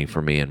lose money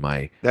for me in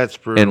my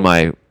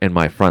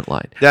front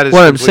line. That is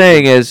what I'm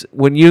saying is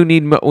when you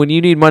need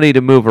money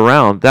to move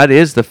around, that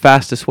is the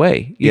fastest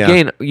way. You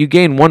gain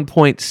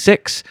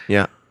 1.6.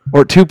 Yeah.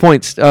 Or 2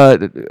 points.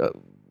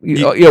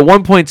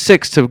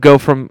 1.6 to go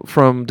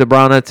from De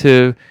Bruyne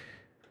to.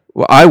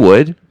 Well, I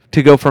would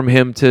to go from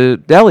him to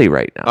Delhi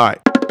right now. All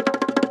right.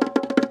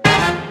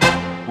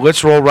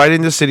 Let's roll right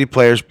into City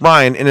players.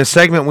 Brian, in a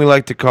segment we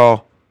like to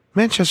call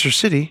Manchester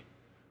City.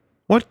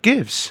 What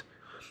gives?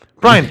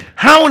 Brian,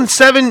 how in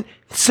seven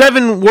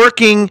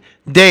working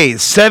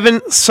days,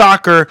 7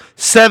 soccer,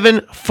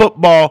 7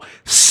 football,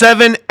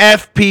 7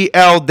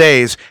 FPL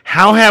days,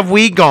 how have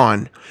we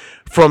gone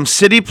from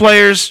City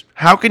players,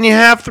 how can you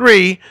have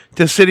 3,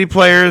 to City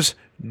players,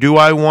 do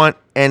I want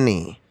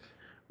any?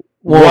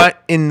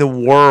 What in the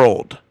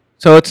world?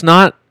 So it's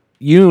not,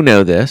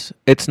 this,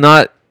 it's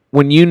not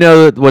when you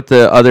know what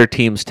the other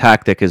team's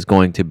tactic is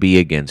going to be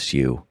against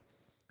you.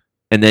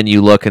 And then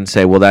you look and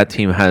say, well, that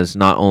team has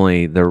not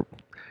only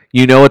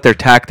what their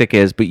tactic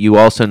is, but you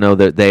also know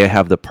that they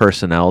have the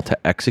personnel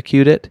to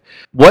execute it.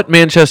 What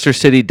Manchester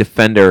City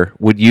defender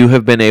would you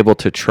have been able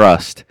to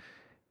trust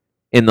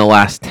in the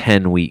last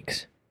 10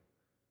 weeks?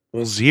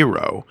 Well,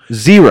 0.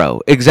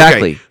 0,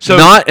 exactly. Okay, so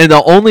and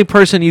the only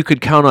person you could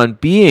count on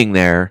being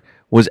there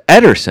was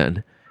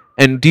Ederson.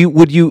 And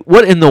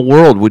what in the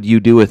world would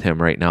you do with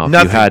him right now if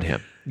you had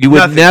him? You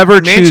would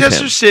never choose him.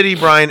 Manchester City,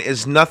 Brian,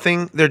 is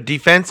nothing. Their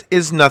defense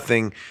is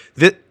nothing.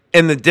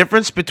 And the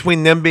difference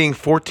between them being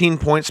 14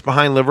 points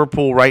behind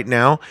Liverpool right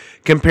now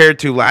compared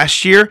to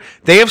last year,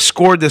 they have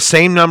scored the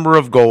same number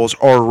of goals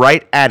or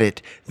right at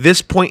it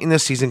this point in the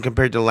season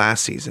compared to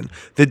last season.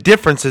 The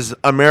difference is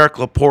Aymeric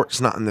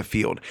Laporte's not in the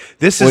field.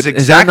 This is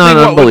exactly that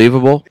not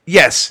unbelievable?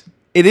 Yes,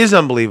 it is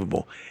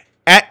unbelievable.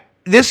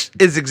 This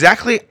is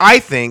exactly, I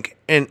think,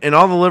 and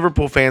all the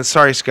Liverpool fans,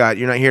 sorry, Scott,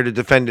 you're not here to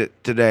defend it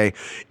today.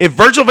 If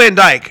Virgil van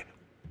Dijk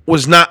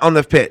was not on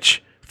the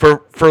pitch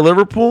for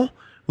Liverpool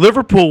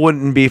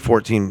wouldn't be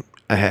 14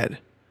 ahead.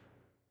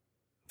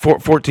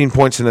 14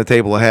 points in the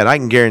table ahead. I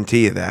can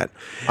guarantee you that.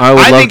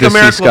 I think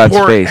Aymeric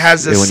Laporte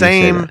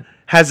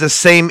has the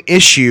same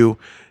issue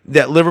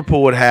that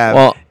Liverpool would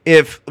have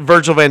if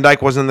Virgil van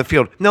Dijk wasn't in the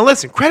field. Now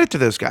listen, credit to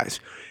those guys.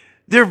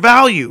 Their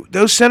value,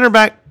 those center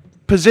back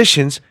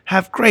positions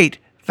have great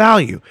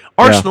value.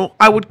 Arsenal,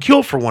 I would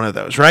kill for one of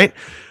those, right?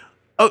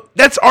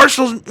 That's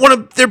Arsenal's one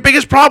of their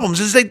biggest problems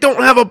is they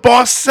don't have a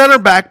boss center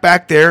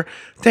back there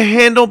to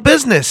handle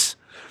business.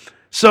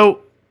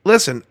 So,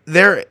 listen,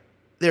 they're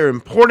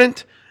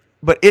important,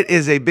 but it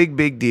is a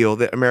big deal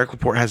that Aymeric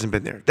Laporte hasn't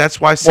been there.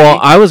 That's why. Well,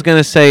 I was going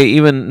to say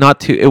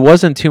it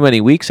wasn't too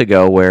many weeks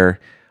ago where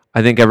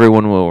I think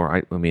everyone will.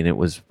 I mean, he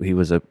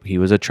was a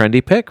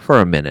trendy pick for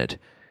a minute.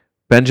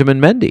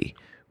 Benjamin Mendy.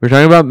 We're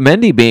talking about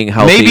Mendy being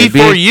healthy. Maybe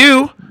for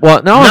you.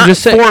 Well, no, I'm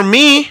just saying for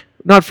me.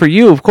 Not for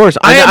you, of course.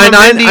 I am a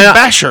Mendy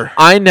basher.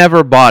 I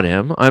never bought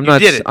him. I'm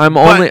not.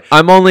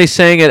 I'm only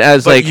saying it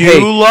as like, you hey,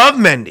 love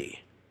Mendy.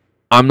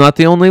 I'm not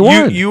the only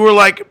one. You were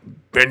like,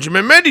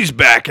 Benjamin Mendy's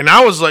back. And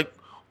I was like,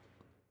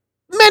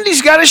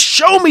 Mendy's got to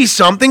show me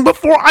something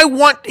before I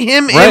want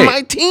him in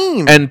my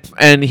team.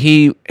 And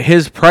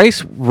his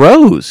price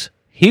rose.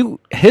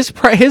 His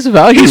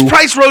value. His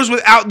price rose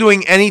without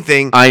doing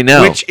anything. I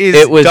know. Which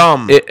is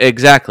dumb.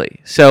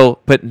 Exactly. So,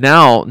 but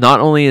now, not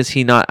only is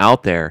he not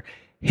out there,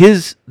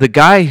 the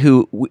guy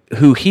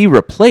who he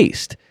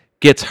replaced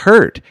gets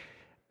hurt.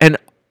 And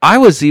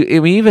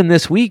even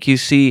this week, you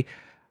see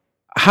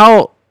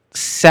how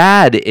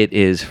sad it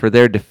is for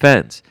their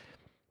defense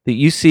that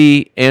you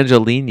see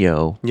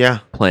Angelino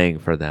playing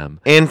for them,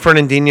 and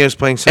Fernandinho's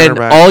playing center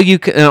back.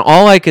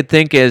 All I could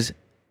think is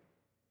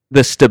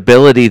the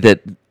stability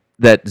that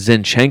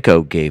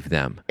Zinchenko gave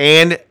them,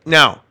 and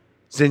now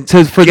them to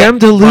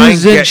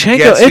lose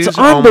Zinchenko, it's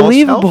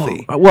unbelievable.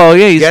 Well,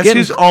 yeah,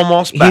 who's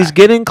almost back. He's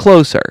getting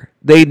closer.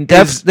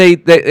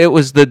 It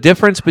was the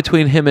difference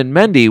between him and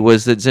Mendy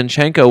was that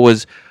Zinchenko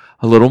was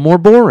a little more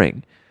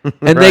boring.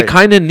 And they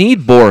kind of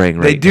need boring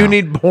right now. They do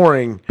need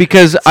boring.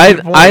 Because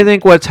I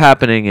think what's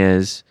happening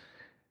is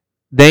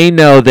they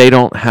know they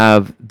don't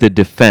have the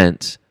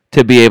defense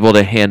to be able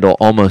to handle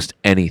almost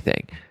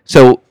anything.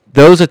 So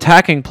those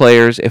attacking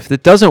players, if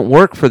it doesn't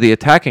work for the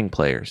attacking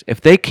players, if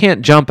they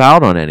can't jump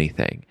out on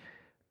anything,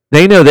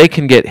 they know they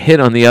can get hit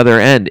on the other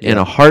end in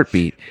a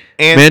heartbeat.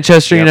 And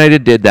Manchester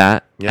United did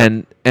that,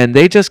 and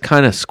they just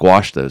kind of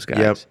squashed those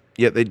guys.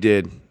 Yep, they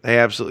did. They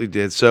absolutely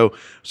did. So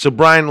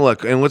Brian,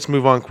 look, and let's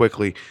move on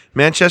quickly.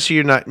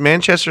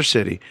 Manchester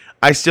City.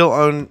 I still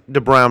own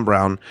De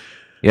Brown.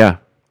 Yeah.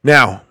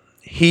 Now,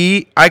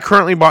 I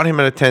currently bought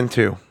him at a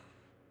 10-2.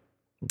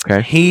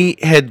 Okay. He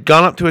had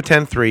gone up to a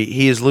 10-3.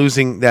 He is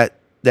losing that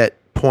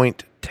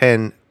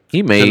 0.10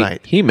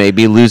 tonight. He may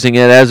be losing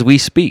it as we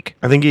speak.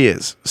 I think he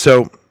is.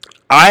 So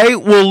I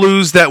will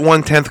lose that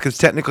 1/10 because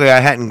technically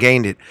I hadn't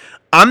gained it.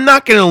 I'm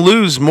not going to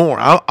lose more.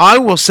 I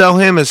will sell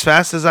him as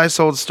fast as I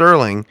sold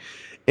Sterling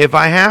if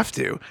I have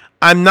to.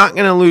 I'm not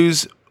going to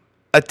lose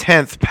a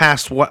 10th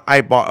past what I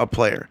bought a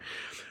player.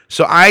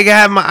 So I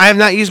have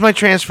not used my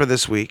transfer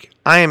this week.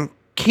 I am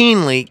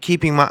keenly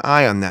keeping my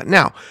eye on that.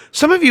 Now,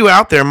 some of you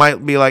out there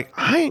might be like,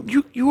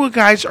 you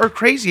guys are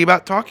crazy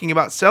about talking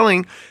about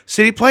selling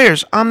City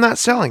players. I'm not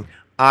selling.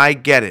 I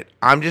get it.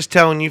 I'm just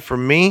telling you, for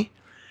me,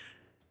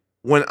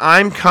 when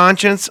I'm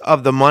conscious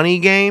of the money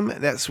game,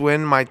 that's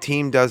when my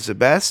team does the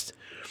best.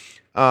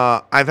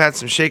 I've had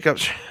some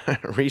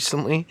shakeups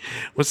recently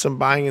with some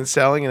buying and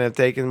selling, and have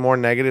taken more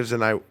negatives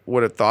than I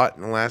would have thought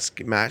in the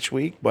last match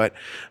week. But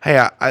hey,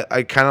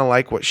 I kind of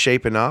like what's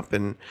shaping up,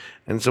 and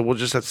so we'll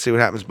just have to see what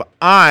happens. But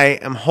I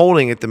am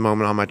holding at the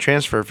moment on my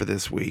transfer for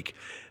this week,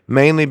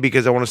 mainly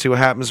because I want to see what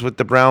happens with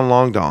the Brown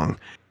Long Dong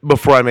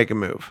before I make a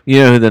move.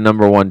 You know who the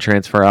number one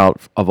transfer out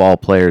of all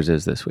players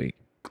is this week?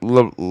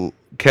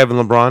 Kevin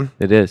LeBron?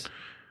 It is.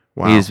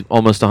 Wow. He's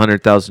almost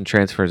 100,000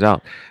 transfers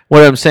out.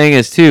 What I'm saying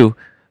is, too,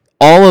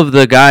 all of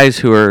the guys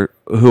who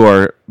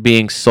are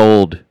being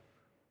sold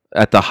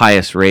at the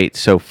highest rate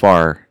so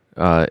far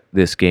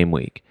this game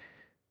week,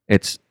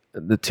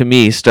 to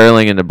me,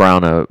 Sterling and De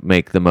Bruyne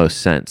make the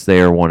most sense. They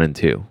are 1 and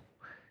 2.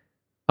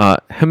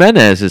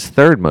 Jimenez is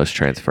third most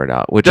transferred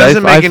out, which I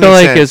feel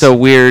like is a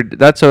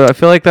weird. I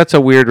feel like that's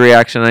a weird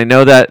reaction. I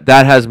know that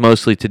has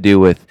mostly to do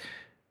with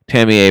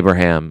Tammy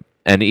Abraham.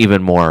 And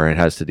even more, it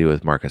has to do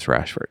with Marcus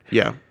Rashford.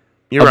 Yeah,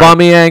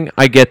 Aubameyang, right.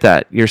 I get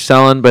that you're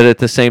selling, but at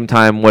the same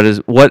time,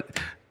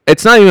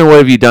 it's not even what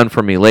have you done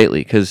for me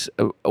lately? Because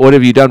what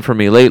have you done for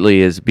me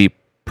lately is be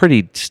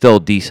pretty still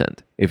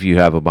decent. If you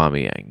have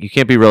Aubameyang, you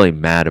can't be really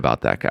mad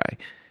about that guy.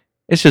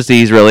 It's just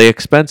he's really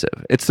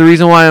expensive. It's the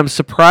reason why I'm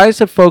surprised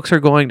that folks are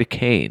going to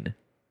Kane,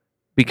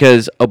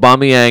 because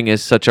Aubameyang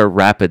is such a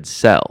rapid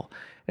sell.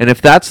 And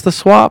if that's the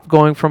swap,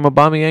 going from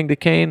Aubameyang to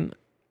Kane,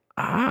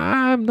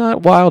 I'm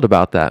not wild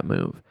about that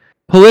move.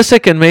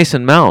 Pulisic and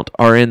Mason Mount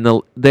are in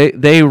the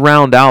they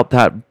round out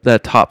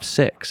that top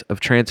 6 of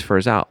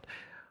transfers out.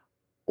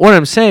 What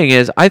I'm saying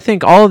is, I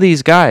think all of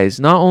these guys,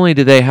 not only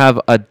do they have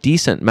a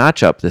decent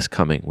matchup this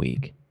coming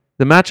week,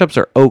 the matchups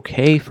are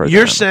okay for them.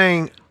 You're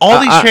saying all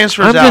these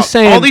transfers I'm out, just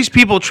saying, all these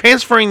people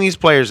transferring these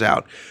players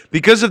out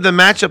because of the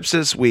matchups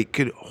this week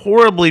could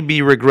horribly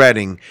be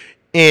regretting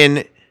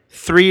in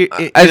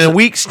a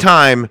week's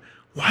time.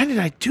 Why did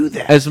I do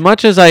that? As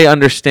much as I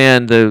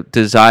understand the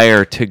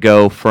desire to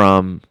go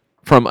from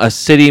a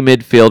City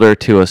midfielder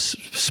to a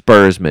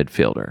Spurs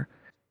midfielder,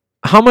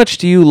 how much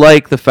do you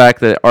like the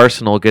fact that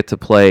Arsenal get to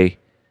play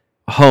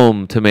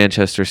home to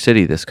Manchester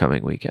City this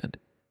coming weekend?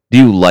 Do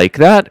you like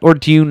that, or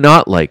do you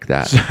not like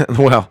that?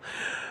 Well,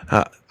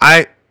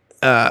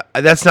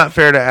 that's not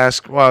fair to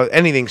ask. Well,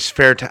 anything's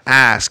fair to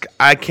ask.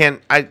 I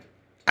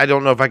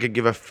don't know if I could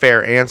give a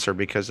fair answer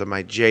because of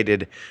my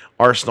jaded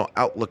Arsenal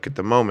outlook at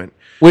the moment.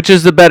 Which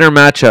is the better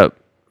matchup?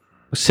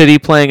 City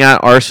playing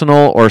at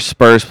Arsenal or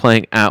Spurs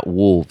playing at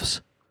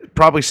Wolves?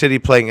 Probably City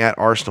playing at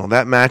Arsenal.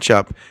 That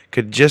matchup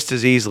could just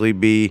as easily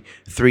be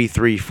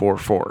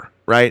 3-3-4-4,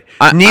 right?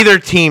 Neither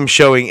team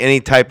showing any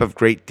type of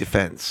great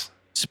defense.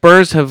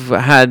 Spurs have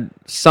had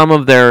some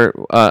of their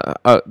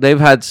they've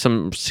had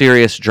some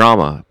serious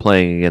drama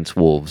playing against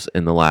Wolves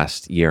in the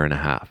last year and a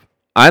half.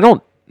 I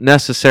don't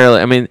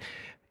necessarily, I mean,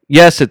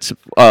 yes, it's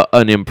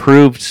an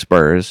improved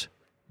Spurs.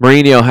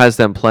 Mourinho has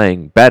them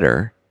playing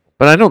better,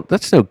 but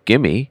that's no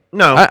gimme.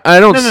 No. I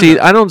don't see.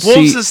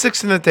 Wolves is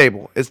 6th in the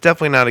table. It's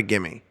definitely not a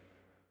gimme.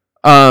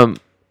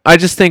 I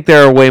just think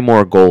there are way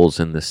more goals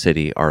in the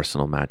City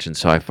Arsenal match, and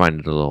so I find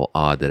it a little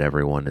odd that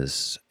everyone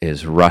is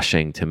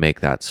rushing to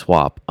make that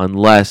swap,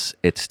 unless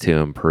it's to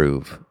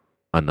improve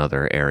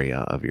another area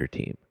of your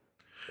team.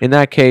 In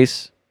that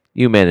case,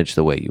 you manage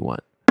the way you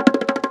want.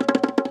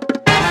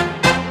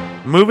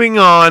 Moving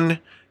on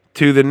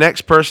to the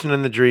next person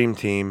in the dream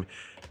team.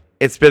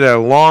 It's been a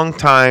long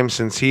time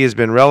since he has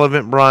been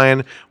relevant,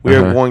 Brian. We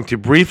are going to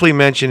briefly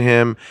mention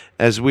him,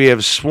 as we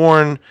have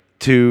sworn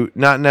to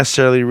not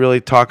necessarily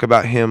really talk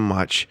about him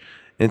much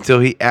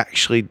until he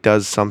actually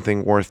does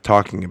something worth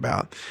talking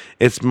about.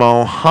 It's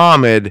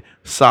Mohamed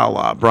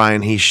Salah,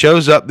 Brian. He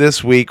shows up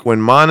this week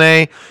when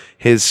Mane,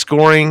 his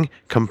scoring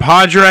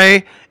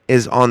compadre,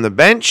 is on the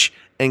bench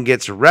and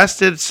gets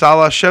rested.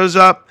 Salah shows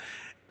up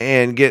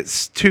and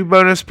gets 2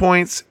 bonus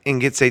points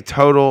and gets a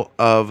total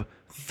of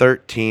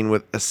 13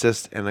 with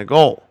assist and a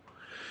goal.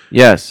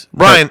 Yes.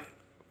 Brian,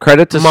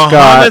 credit to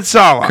Mohamed Scott.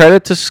 Salah.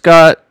 Credit to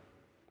Scott,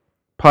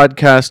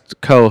 podcast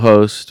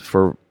co-host,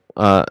 for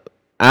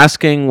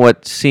asking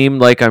what seemed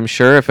like, I'm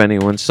sure if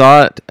anyone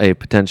saw it, a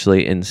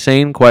potentially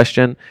insane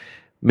question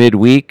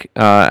midweek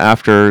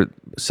after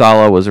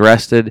Salah was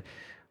rested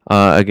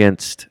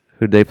against,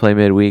 who'd they play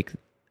midweek?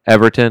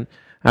 Everton.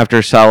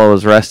 After Salah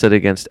was rested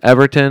against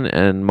Everton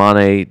and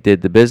Mane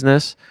did the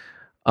business,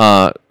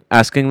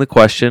 asking the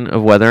question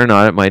of whether or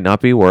not it might not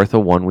be worth a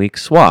 1-week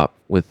swap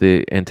with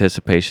the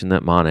anticipation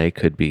that Mane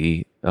could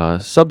be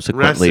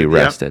subsequently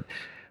rested.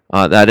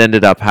 Yep. That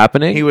ended up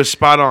happening. He was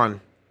spot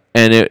on.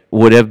 And it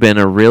would have been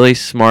a really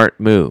smart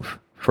move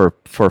for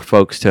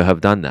folks to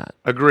have done that.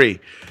 Agree.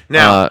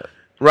 Now,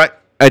 right.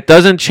 It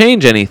doesn't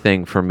change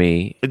anything for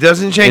me. It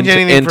doesn't change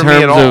anything for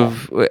me at all. In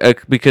terms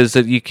of, because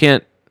you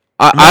can't.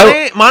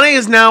 Mane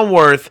is now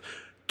worth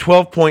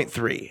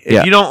 12.3.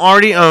 If you don't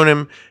already own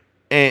him,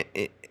 and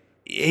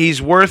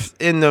he's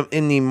worth in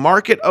the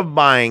market of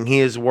buying, he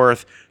is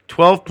worth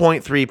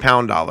 £12.3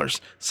 pound dollars.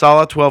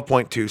 Salah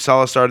 12.2.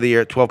 Salah started the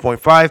year at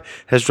 12.5,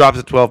 has dropped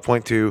to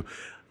 12.2.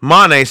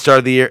 Mane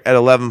started the year at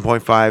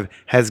 11.5,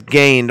 has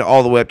gained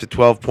all the way up to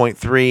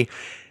 12.3.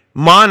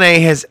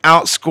 Mane has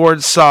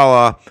outscored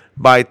Salah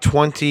by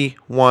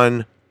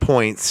 21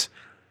 points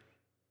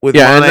with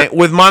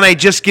Mane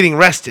just getting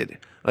rested.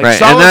 Like, right,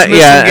 Salah's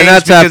missing games and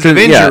that's because after of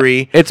injury.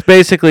 Yeah, it's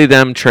basically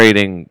them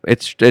trading.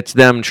 It's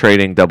them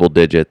trading double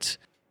digits.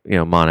 You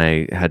know,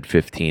 Mane had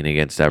 15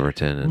 against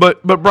Everton.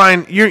 But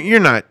Brian, you're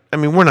not. I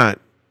mean, we're not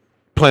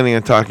planning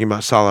on talking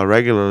about Salah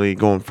regularly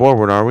going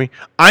forward, are we?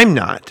 I'm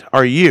not.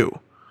 Are you?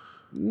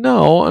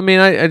 No, I mean,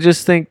 I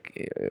just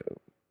think.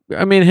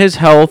 I mean, his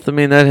health. I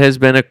mean, that has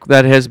been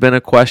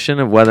a question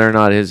of whether or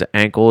not his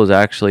ankle is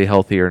actually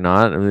healthy or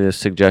not. I mean, the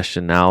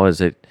suggestion now is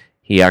that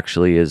he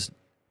actually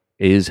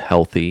is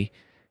healthy.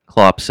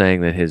 Klopp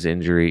saying that his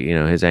injury,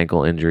 his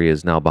ankle injury,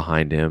 is now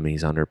behind him.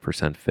 He's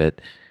 100% fit,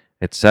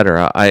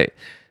 etc.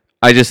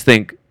 I just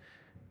think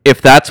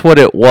if that's what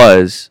it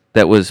was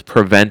that was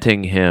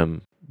preventing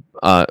him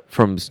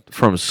from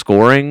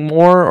scoring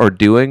more or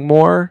doing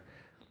more,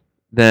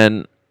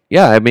 then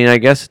yeah, I mean, I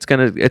guess it's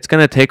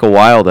gonna take a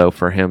while though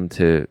for him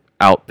to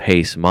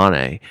outpace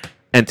Mane.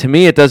 And to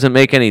me, it doesn't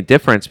make any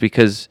difference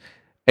because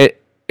it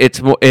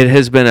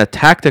has been a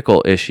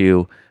tactical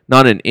issue,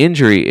 not an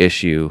injury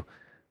issue,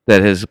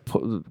 that has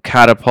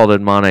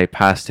catapulted Mane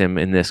past him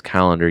in this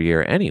calendar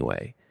year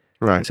anyway.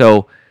 Right.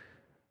 So,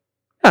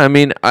 I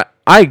mean,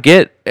 I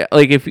get,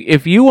 like,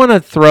 if you want to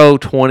throw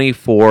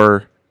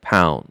 24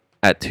 pounds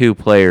at two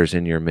players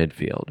in your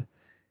midfield,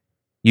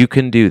 you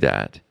can do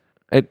that.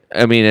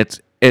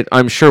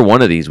 I'm sure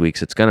one of these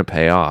weeks it's going to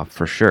pay off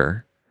for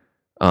sure.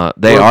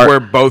 Where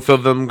both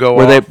of them go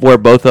off. Where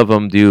both of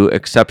them do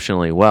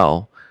exceptionally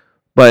well.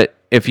 But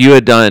if you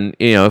had done,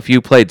 if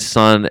you played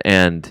Son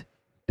and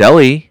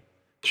Delhi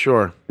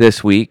Sure.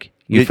 this week,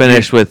 you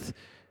finished with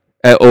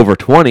over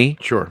 20.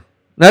 Sure.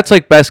 That's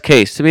like best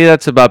case. To me,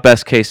 that's about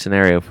best case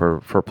scenario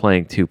for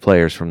playing two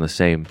players from the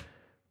same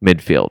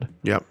midfield.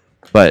 Yep.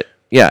 But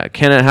yeah,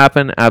 can it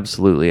happen?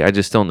 Absolutely. I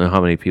just don't know how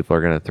many people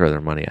are going to throw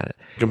their money at it.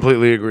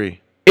 Completely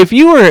agree. If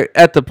you were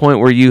at the point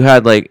where you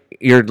had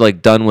you're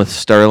done with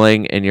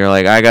Sterling and you're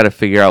like, I got to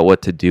figure out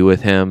what to do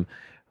with him,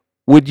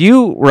 would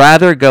you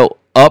rather go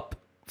up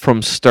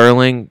from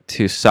Sterling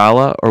to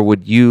Salah, or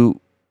would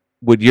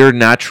your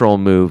natural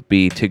move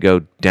be to go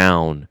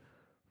down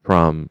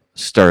from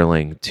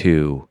Sterling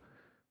to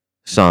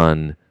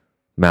Son,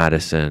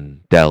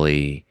 Madison,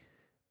 Delhi,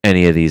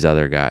 any of these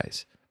other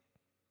guys?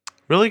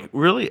 Really,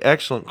 really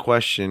excellent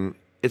question.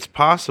 It's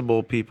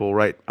possible people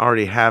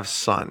already have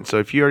Son. So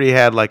if you already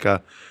had like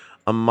a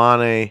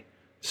Mane,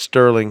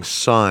 Sterling,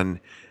 Son.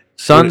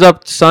 Son is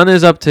up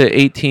to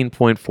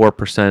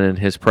 18.4%, and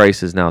his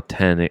price is now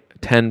 10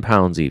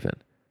 pounds even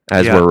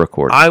as we're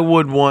recording. I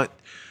would want,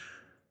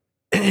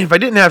 if I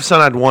didn't have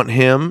Son, I'd want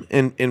him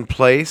in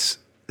place.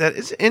 That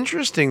is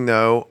interesting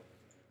though.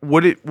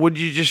 Would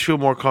you just feel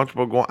more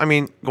comfortable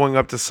going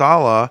up to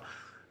Salah,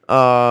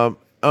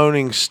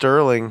 owning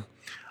Sterling?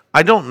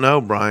 I don't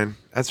know, Brian.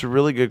 That's a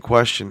really good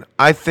question.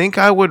 I think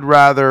I would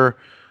rather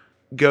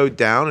go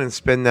down and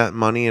spend that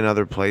money in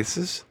other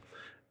places.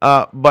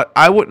 But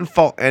I wouldn't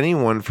fault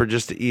anyone for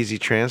just the easy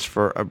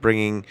transfer of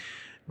bringing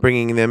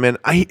them in.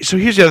 So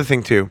here's the other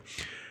thing too.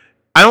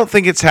 I don't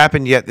think it's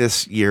happened yet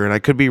this year, and I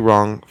could be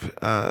wrong.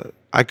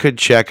 I could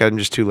check. I'm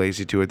just too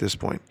lazy to at this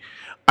point.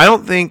 I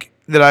don't think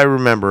that I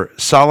remember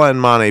Salah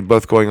and Mane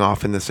both going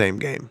off in the same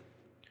game.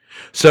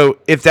 So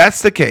if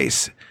that's the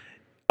case,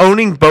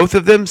 owning both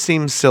of them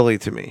seems silly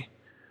to me.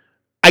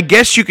 I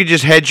guess you could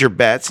just hedge your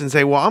bets and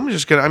say, well, I'm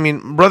just going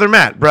to, Brother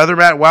Matt,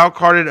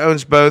 wild-carded,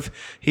 owns both.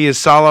 He is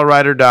Salah,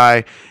 ride or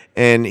die,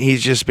 and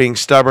he's just being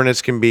stubborn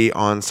as can be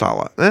on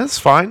Salah. That's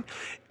fine.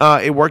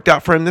 It worked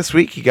out for him this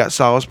week. He got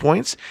Salah's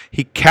points.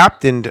 He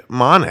captained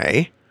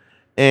Mane,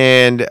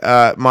 and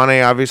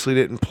Mane obviously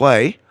didn't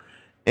play.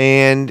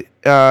 And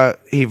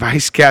he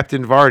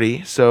vice-captained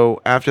Vardy.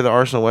 So after the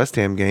Arsenal-West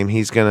Ham game,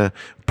 he's going to,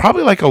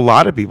 probably like a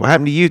lot of people,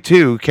 happened to you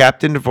too,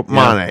 captained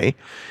Mane.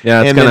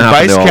 Yeah, it's going to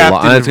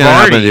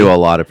happen to a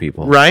lot of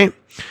people. Right?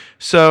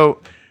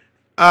 So,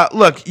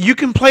 look, you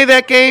can play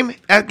that game.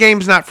 That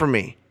game's not for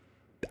me.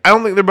 I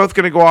don't think they're both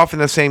going to go off in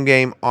the same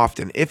game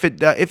often. If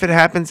it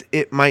happens,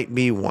 it might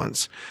be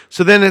once.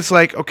 So then it's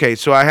like, okay,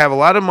 so I have a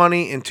lot of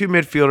money in two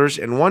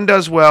midfielders, and one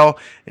does well,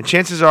 and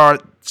chances are,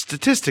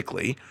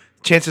 statistically,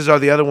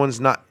 the other one's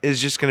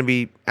is just going to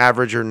be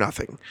average or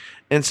nothing.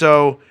 And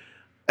so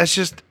that's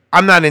just,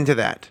 I'm not into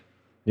that.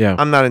 Yeah.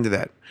 I'm not into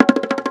that.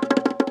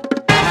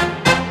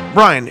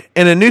 Brian,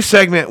 in a new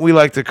segment we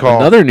like to call...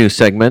 Another new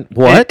segment?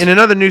 What? In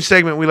another new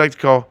segment we like to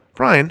call,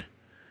 Brian,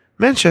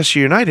 Manchester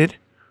United,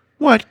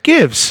 what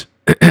gives?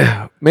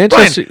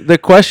 Manchester. Brian, the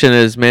question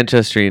is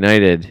Manchester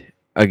United,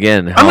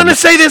 again. I'm going to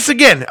say this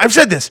again. I've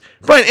said this.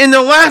 Brian, in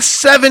the last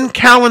 7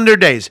 calendar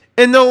days,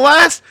 in the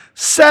last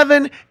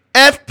 7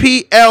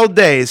 FPL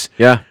days,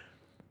 yeah,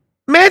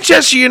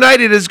 Manchester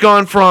United has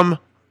gone from,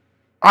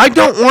 I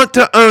don't want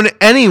to own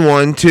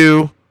anyone,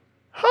 to,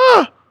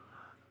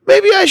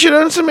 maybe I should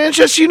own some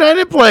Manchester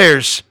United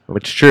players.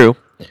 Which is true.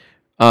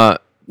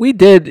 We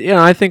did,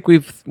 I think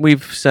we've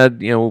said,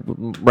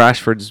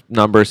 Rashford's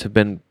numbers have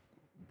been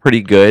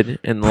pretty good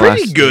in the last.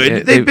 Pretty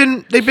good.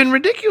 They've been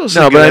ridiculous.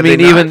 No, but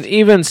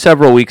even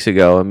several weeks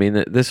ago,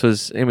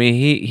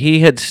 he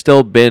had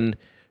still been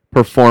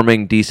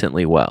performing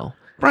decently well.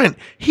 Brian,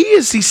 he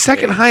is the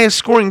second highest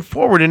scoring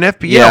forward in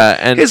FPL. Yeah,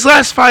 and his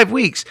last 5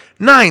 weeks,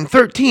 9,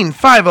 13,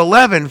 5,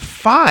 11,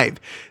 5.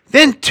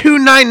 Then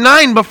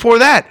 299 before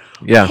that.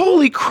 Yeah.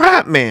 Holy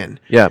crap, man.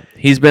 Yeah,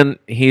 he's been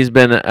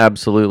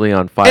absolutely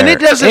on fire. And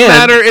it doesn't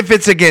matter if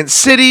it's against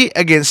City,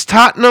 against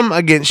Tottenham,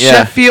 against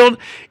Sheffield,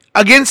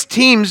 against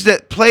teams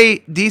that play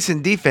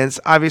decent defense.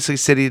 Obviously,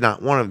 City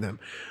not one of them.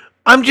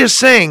 I'm just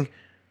saying,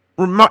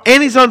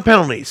 and he's on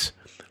penalties.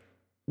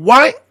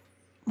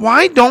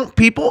 Why don't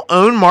people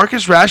own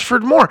Marcus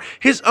Rashford more?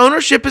 His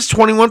ownership is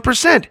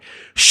 21%.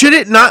 Should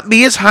it not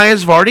be as high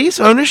as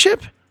Vardy's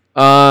ownership?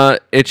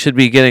 It should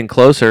be getting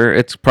closer.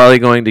 It's probably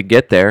going to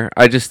get there.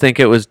 I just think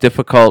it was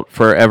difficult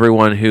for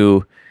everyone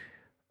who,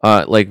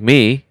 like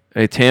me,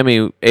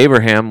 Tammy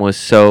Abraham was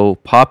so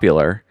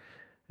popular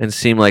and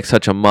seemed like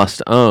such a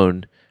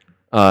must-own,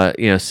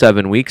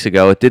 7 weeks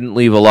ago. It didn't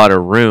leave a lot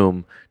of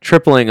room.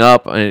 Tripling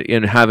up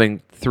and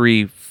having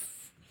 3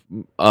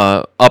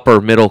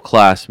 upper middle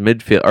class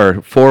midfield or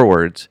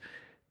forwards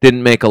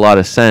didn't make a lot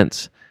of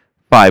sense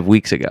 5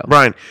 weeks ago.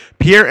 Brian,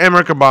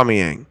 Pierre-Emerick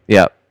Aubameyang,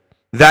 Yep.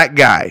 that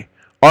guy,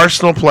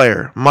 Arsenal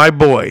player, my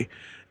boy,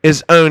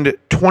 is owned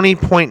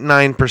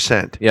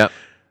 20.9%. Yep.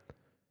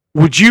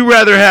 Would you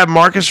rather have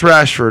Marcus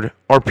Rashford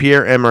or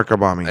Pierre-Emerick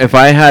Aubameyang? If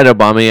I had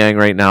Aubameyang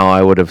right now,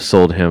 I would have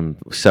sold him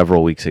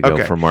several weeks ago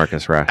Okay. for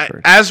Marcus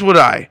Rashford. As would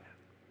I.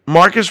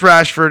 Marcus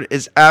Rashford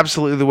is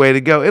absolutely the way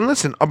to go. And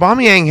listen,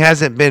 Aubameyang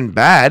hasn't been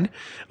bad.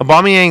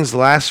 Aubameyang's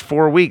last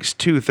 4 weeks,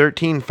 2,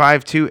 13,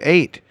 5, 2,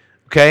 8.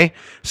 Okay?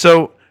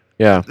 So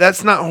Yeah.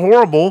 that's not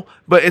horrible,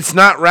 but it's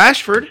not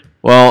Rashford.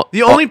 Well,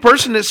 The only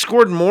person that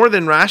scored more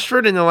than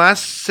Rashford in the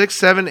last 6,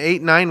 7,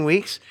 8, 9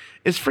 weeks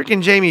is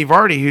freaking Jamie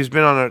Vardy, who's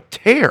been on a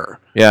tear.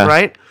 Yeah.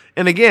 Right?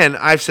 And again,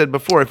 I've said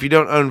before, if you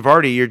don't own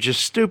Vardy, you're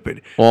just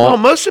stupid. Well- Well,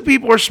 most of the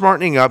people are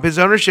smartening up. His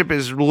ownership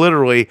is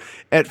literally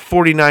at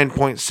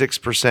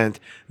 49.6%.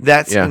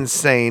 That's Yeah.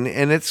 insane.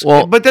 And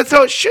Well- but that's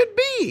how it should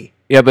be.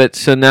 yeah, but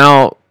so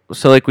now,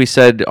 so like we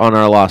said on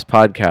our last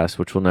podcast,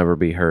 which will never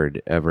be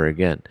heard ever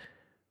again,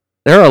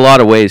 there are a lot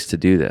of ways to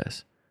do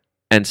this.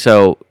 And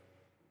so,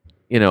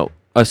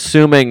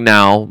 assuming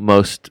now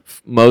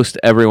most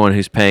everyone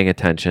who's paying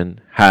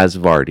attention has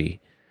Vardy.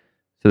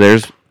 So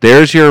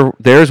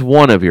there's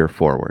one of your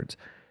forwards.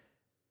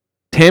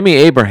 Tammy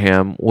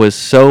Abraham was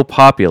so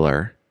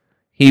popular.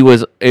 It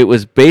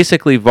was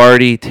basically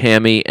Vardy,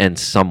 Tammy, and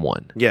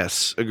someone.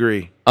 Yes,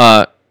 agree.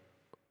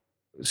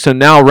 So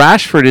now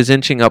Rashford is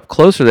inching up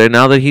closer there.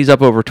 Now that he's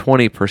up over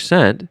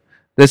 20%,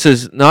 this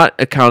is not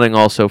accounting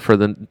also for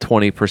the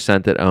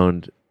 20% that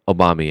owned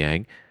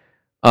Aubameyang.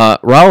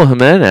 Raul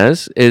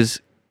Jimenez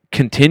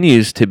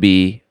continues to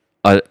be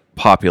a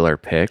popular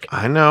pick.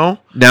 I know.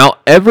 Now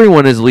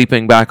everyone is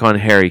leaping back on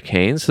Harry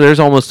Kane, so there's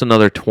almost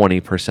another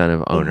 20%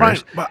 of owners.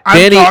 Right, but I'm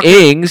Danny talking-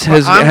 Ings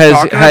but I'm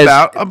talking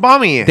about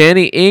Aubameyang.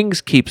 Danny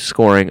Ings keeps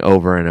scoring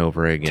over and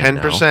over again.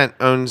 10%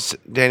 owns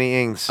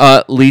Danny Ings.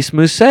 Lys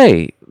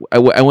Mousset,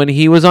 when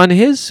he was on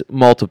his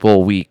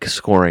multiple week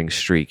scoring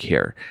streak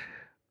here.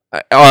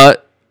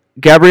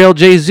 Gabriel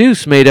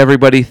Jesus made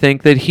everybody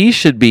think that he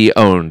should be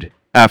owned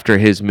after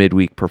his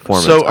midweek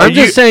performance. So I'm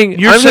just saying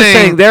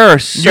there are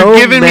so you're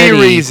giving many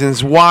me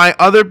reasons why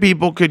other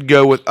people could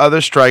go with other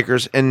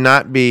strikers and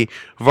not be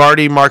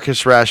Vardy,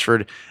 Marcus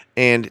Rashford,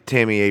 and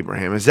Tammy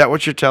Abraham. Is that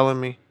what you're telling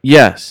me?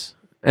 Yes.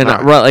 And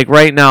All right.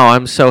 right now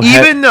I'm so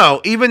Even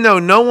though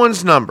no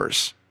one's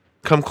numbers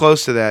come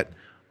close to that,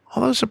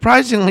 although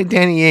surprisingly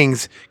Danny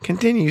Ings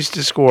continues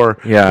to score,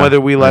 Yeah, whether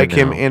we I like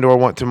him know. and or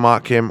want to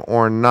mock him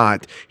or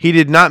not. He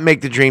did not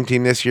make the dream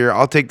team this year.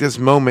 I'll take this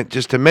moment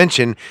just to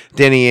mention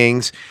Danny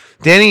Ings.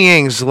 Danny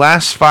Ings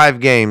last 5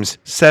 games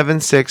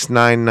 7-6,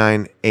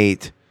 9-9,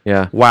 8.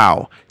 Yeah.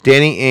 Wow.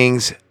 Danny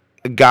Ings,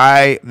 a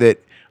guy that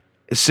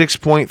is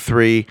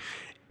 6.3.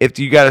 If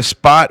you got a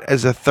spot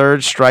as a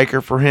third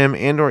striker for him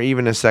and or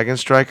even a second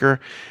striker,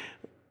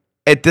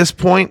 at this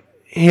point,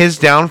 his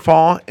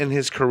downfall in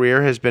his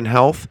career has been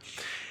health.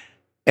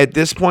 At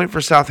this point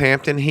for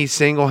Southampton, he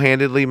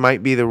single-handedly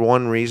might be the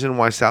one reason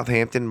why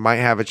Southampton might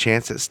have a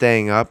chance at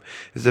staying up,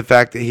 is the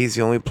fact that he's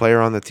the only player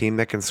on the team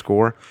that can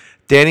score.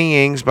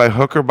 Danny Ings, by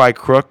hook or by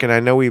crook, and I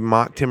know we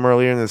mocked him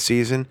earlier in the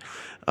season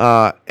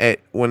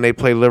when they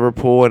play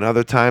Liverpool and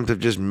other times of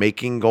just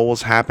making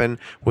goals happen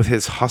with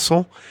his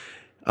hustle.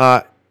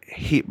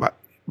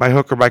 By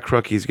hook or by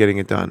crook, he's getting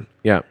it done.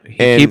 Yeah, he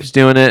And- keeps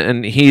doing it,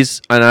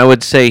 and I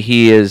would say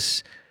he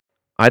is.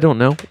 I don't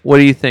know. What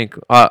do you think?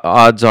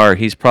 Odds are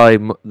he's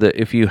probably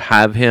if you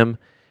have him,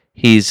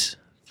 he's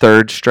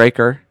third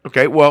striker.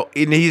 Okay, well,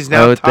 and he's I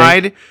now would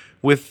tied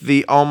with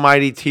the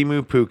almighty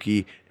Timu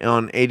Pukki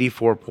on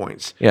 84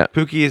 points. Yeah.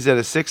 Pukki is at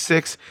a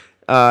 6-6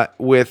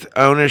 with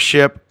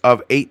ownership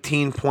of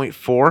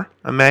 18.4,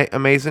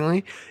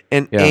 amazingly,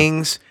 and Yeah.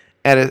 Ings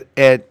at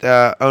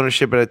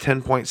ownership at a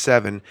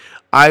 10.7.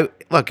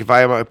 If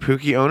I am a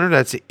Pukki owner,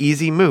 that's an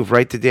easy move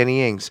right to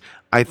Danny Ings.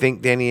 I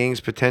think Danny Ings'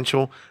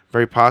 potential,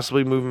 very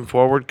possibly moving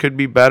forward, could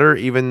be better,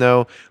 even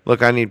though,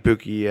 look, I need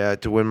Pukki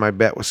to win my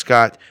bet with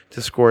Scott to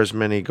score as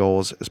many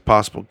goals as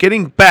possible.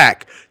 Getting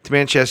back to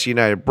Manchester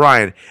United,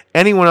 Brian,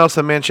 anyone else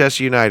on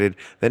Manchester United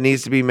that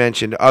needs to be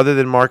mentioned other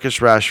than Marcus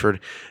Rashford?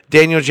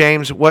 Daniel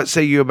James, what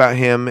say you about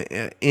him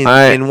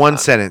in one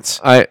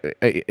sentence?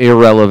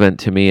 Irrelevant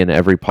to me in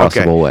every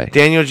possible way.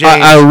 Daniel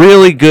James. A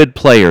really good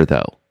player,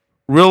 though.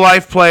 Real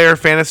life player,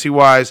 fantasy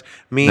wise,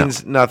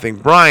 means nothing.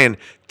 Brian,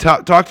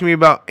 talk to me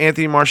about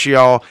Anthony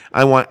Martial.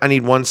 I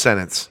need one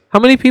sentence. How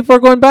many people are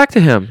going back to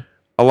him?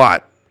 A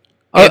lot.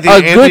 Good-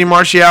 Anthony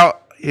Martial,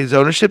 his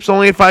ownership's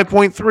only at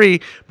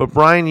 5.3. But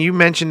Brian, you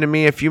mentioned to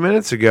me a few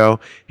minutes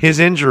ago his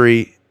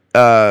injury.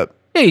 Yeah,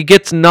 he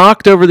gets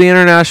knocked over the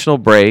international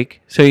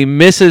break, so he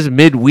misses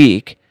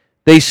midweek.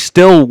 They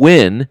still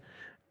win,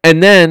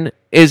 and then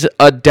is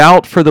a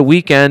doubt for the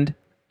weekend,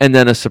 and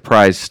then a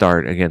surprise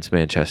start against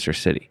Manchester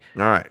City.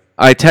 All right.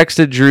 I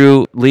texted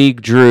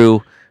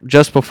Drew,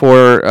 just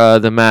before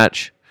the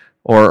match,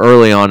 or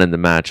early on in the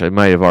match. I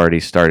might have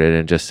already started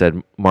and just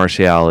said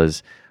Martial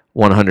is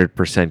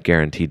 100%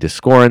 guaranteed to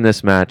score in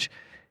this match.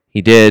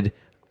 He did,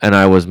 and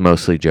I was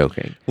mostly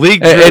joking.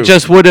 League It Drew.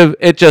 just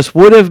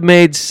would have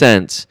made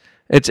sense.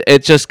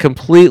 It just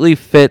completely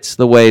fits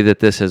the way that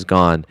this has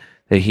gone,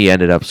 that he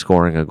ended up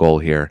scoring a goal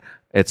here.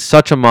 It's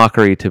such a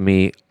mockery to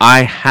me.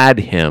 I had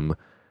him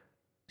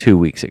 2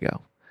 weeks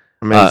ago.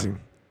 Amazing.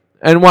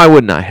 And why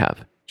wouldn't I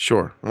have?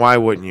 Sure. Why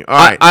wouldn't you? All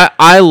right.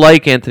 I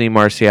like Anthony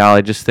Martial.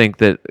 I just think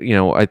that,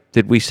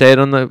 did we say it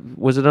on the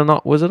was it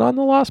on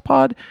the Lost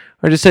Pod?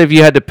 Or just say if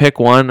you had to pick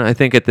one, I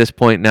think at this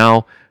point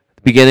now,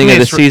 beginning of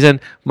the season,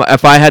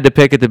 if I had to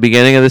pick at the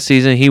beginning of the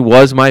season, he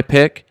was my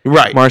pick.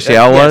 Right.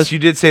 Martial was. Yes, you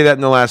did say that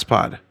in the last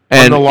pod.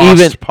 And on the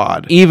Lost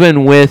Pod.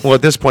 Even with Well,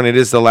 at this point it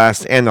is the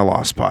last and the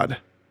Lost Pod.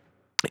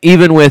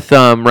 Even with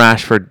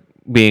Rashford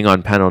being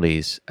on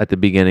penalties at the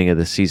beginning of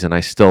the season, I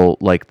still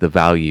like the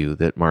value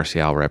that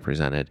Martial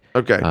represented.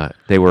 Okay.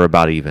 They were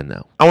about even,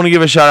 though. I want to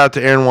give a shout out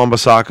to Aaron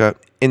Wan-Bissaka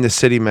in the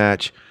City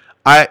match.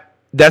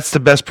 That's the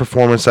best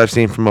performance I've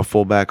seen from a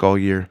fullback all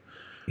year.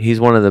 He's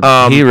one of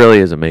the. He really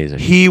is amazing.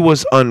 He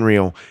was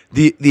unreal.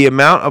 The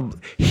amount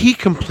of he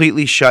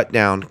completely shut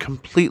down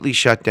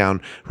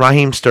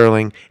Raheem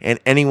Sterling and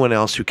anyone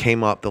else who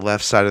came up the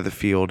left side of the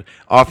field,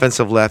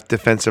 offensive left,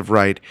 defensive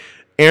right.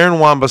 Aaron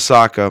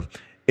Wan-Bissaka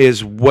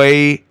is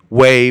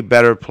way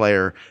better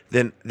player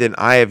than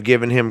I have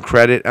given him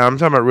credit. I'm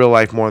talking about real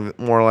life more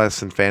or less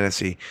than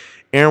fantasy.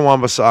 Aaron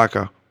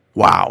Wan-Bissaka,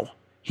 wow.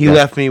 He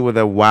left me with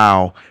a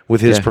wow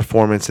with his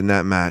performance in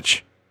that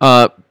match.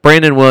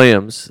 Brandon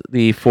Williams,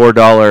 the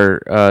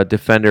 $4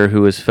 defender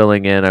who was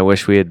filling in. I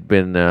wish I'd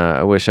been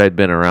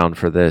around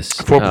for this.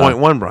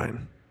 4.1,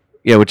 Brian.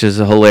 Yeah, which is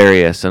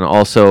hilarious. And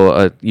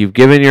also, you've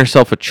given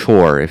yourself a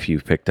chore if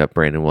you've picked up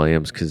Brandon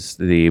Williams, because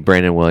the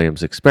Brandon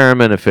Williams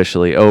experiment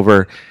officially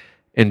over.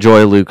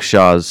 Enjoy Luke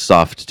Shaw's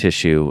soft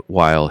tissue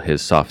while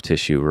his soft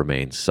tissue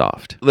remains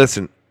soft.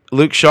 Listen,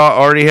 Luke Shaw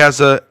already has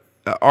a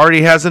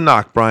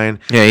knock, Brian.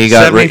 Yeah, he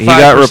got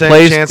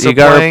replaced. He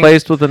got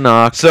replaced with a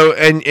knock. So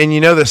and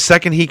the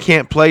second he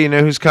can't play, you know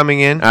who's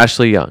coming in?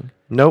 Ashley Young.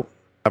 Nope,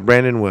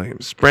 Brandon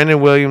Williams.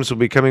 Brandon Williams will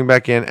be coming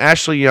back in.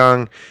 Ashley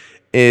Young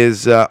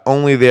is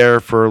only there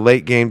for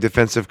late game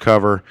defensive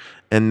cover,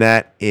 and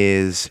that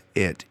is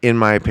it. In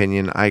my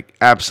opinion, I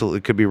absolutely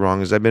could be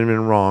wrong, as I've been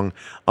wrong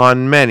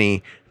on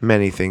many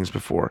things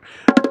before.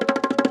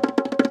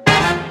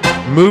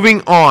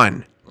 Moving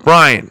on,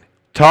 Brian,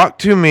 talk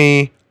to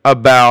me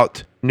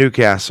about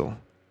Newcastle.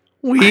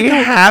 We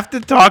have to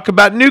talk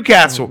about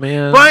Newcastle.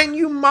 Man. Brian,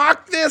 you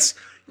mocked this.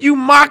 You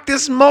mocked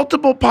this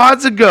multiple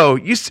pods ago.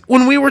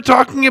 When we were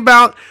talking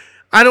about,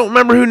 I don't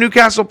remember who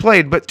Newcastle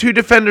played, but 2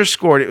 defenders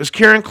scored. It was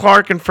Kieran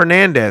Clark and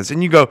Fernandez.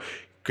 And you go,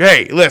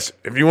 hey, listen,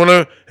 if you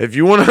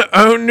want to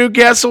own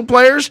Newcastle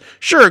players,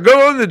 sure,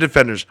 go own the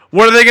defenders.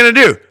 What are they going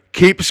to do?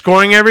 Keep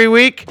scoring every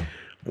week?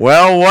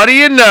 Well, what do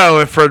you know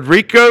if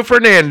Federico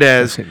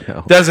Fernandez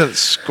doesn't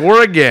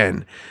score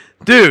again?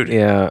 Dude,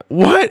 yeah.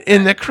 What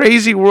in the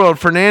crazy world?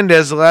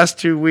 Fernandez the last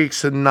 2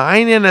 weeks, a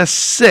 9 and a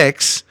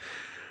 6.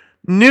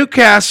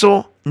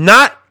 Newcastle,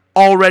 not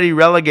already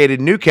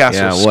relegated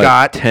Newcastle,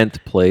 Scott.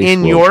 10th place.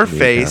 In your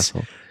face.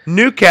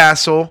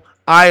 Newcastle,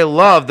 I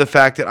love the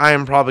fact that I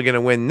am probably going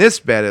to win this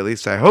bet, at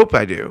least I hope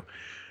I do.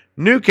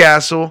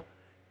 Newcastle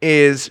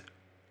is,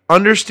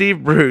 under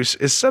Steve Bruce,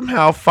 is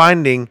somehow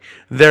finding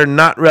their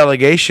not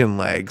relegation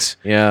legs.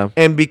 Yeah.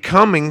 And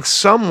becoming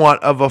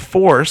somewhat of a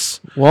force.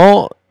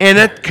 Well, and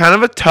a kind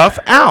of a tough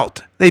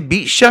out. They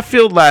beat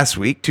Sheffield last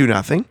week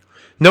 2-0.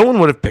 No one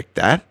would have picked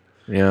that.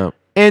 Yeah.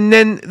 And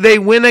then they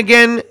win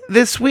again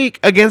this week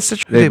against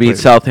the. They beat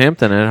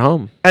Southampton at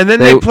home. And then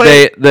they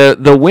play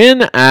the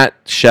win at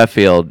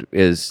Sheffield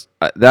is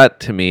that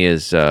to me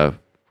is well,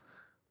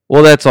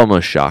 that's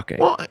almost shocking.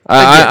 Well,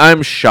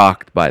 I'm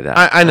shocked by that.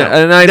 I know,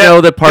 and I know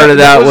that part of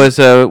that was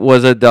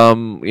a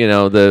dumb,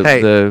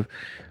 the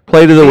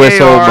play to the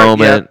whistle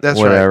moment, that's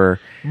whatever. Right.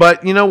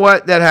 But you know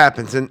what? That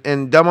happens,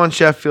 and dumb on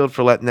Sheffield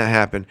for letting that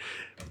happen.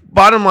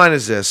 Bottom line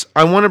is this: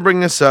 I want to bring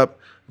this up,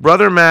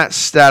 Brother Matt's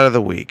stat of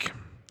the week,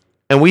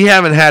 and we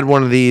haven't had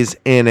one of these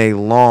in a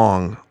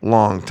long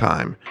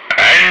time.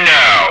 And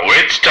now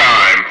it's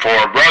time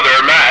for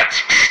Brother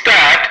Matt's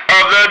stat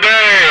of the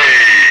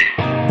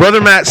day.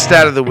 Brother Matt's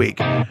stat of the week.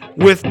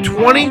 With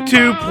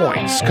 22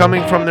 points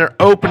coming from their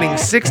opening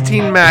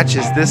 16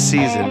 matches this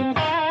season,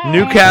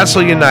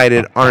 Newcastle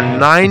United are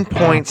 9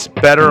 points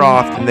better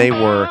off than they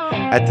were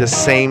at the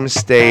same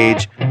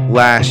stage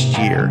last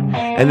year.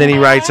 And then he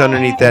writes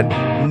underneath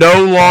that,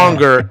 no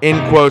longer,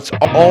 in quotes,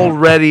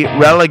 already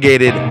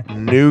relegated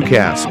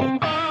Newcastle.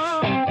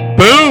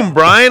 Boom,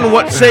 Brian,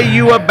 what say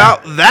you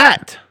about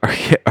that?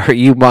 Are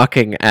you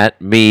mocking at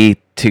me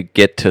to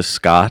get to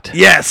Scott?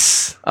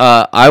 Yes.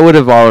 I would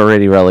have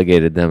already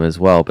relegated them as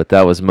well, but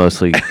that was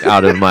mostly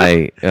out of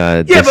my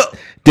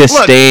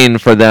disdain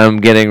for them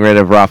getting rid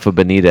of Rafa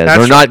Benitez,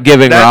 or not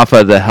giving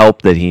Rafa the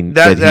help that he wanted.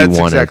 That's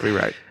exactly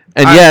right.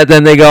 And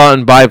then they go out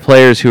and buy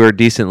players who are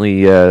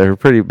decently,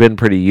 been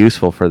pretty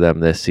useful for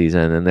them this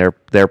season, and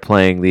they're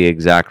playing the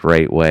exact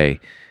right way.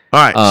 All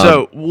right,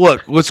 so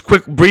look, let's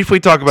briefly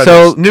talk about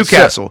So- this.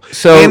 Newcastle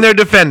so- and their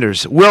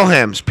defenders.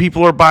 Wilhelms,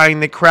 people are buying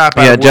the crap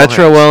out Yeah, of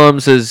Jetro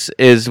Wilhelms. Willems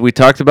is we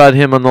talked about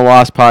him on the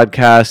Lost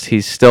podcast.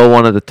 He's still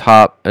one of the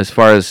top as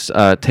far as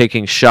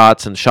taking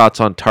shots and shots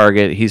on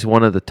target. He's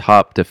one of the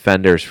top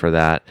defenders for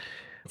that.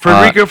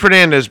 Federico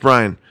Fernandez,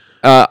 Brian.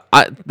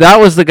 That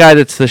was the guy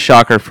that's the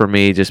shocker for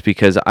me, just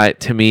because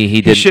to me he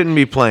He did. shouldn't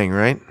be playing,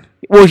 right?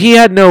 Well, he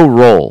had no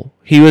role.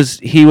 He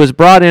was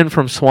brought in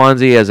from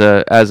Swansea as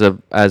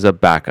a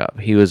backup.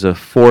 He was a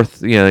fourth.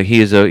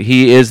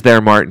 He is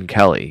their Martin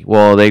Kelly.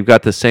 Well, they've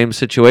got the same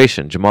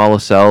situation. Jamal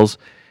Lascelles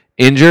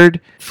injured.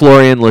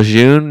 Florian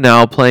Lejeune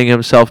now playing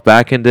himself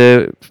back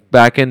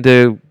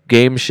into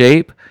game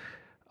shape.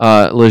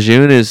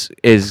 Lejeune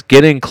is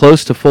getting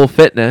close to full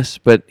fitness,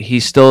 but he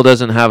still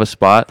doesn't have a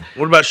spot.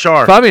 What about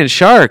Shar? Fabian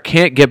Schär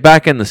can't get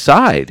back in the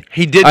side.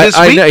 He did this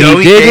week, know, though.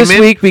 He He did came this in.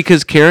 week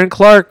because Kieran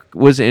Clark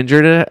was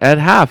injured at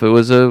half. It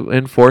was an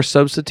enforced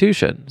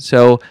substitution.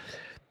 So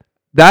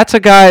that's a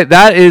guy.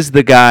 That is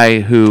the guy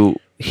who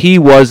he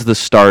was the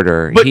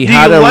starter. But He do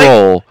had you a like-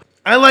 role.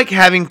 I like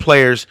having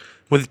players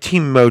with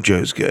team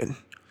mojo's good.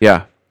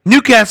 Yeah,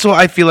 Newcastle,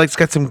 I feel like, it's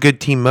got some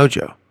good team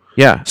mojo.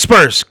 yeah.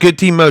 Spurs, good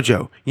team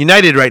mojo.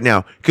 United right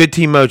now, good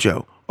team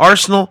mojo.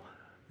 Arsenal,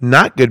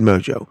 not good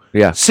mojo.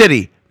 Yeah.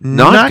 City,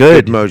 Not not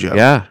good. good mojo.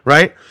 Yeah.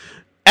 Right?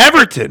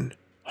 Everton,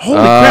 holy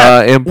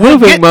crap. improving we'll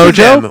get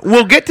mojo. To them.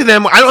 We'll get to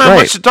them. I don't have Right.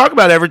 much to talk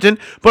about Everton,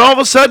 but all of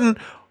a sudden,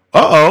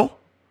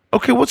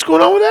 okay, what's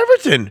going on with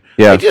Everton?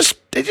 Yeah.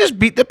 They just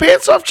beat the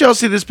pants off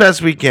Chelsea this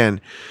past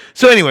weekend.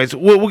 So anyways,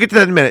 we'll get to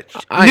that in a minute.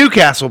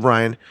 Newcastle,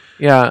 Brian.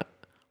 Yeah.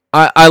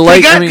 I They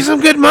like. got I mean,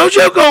 some good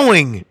mojo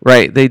going.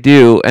 right, they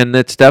do, and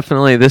it's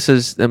definitely this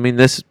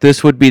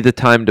would be the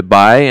time to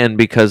buy, and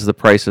because the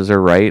prices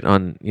are right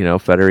on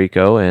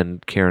Federico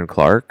and Kieran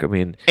Clark. I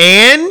mean,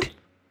 And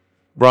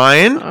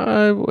Brian,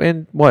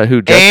 and what?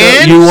 Who? Jetro?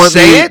 And You want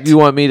say me? it? You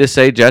want me to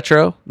say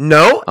Jetro?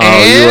 no,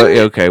 Oh, and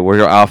okay.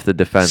 We're off the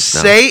defense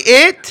now. say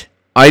it.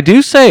 I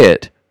do say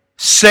it.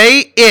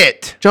 Say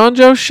it. John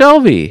Joe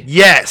Shelby.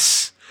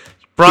 Yes.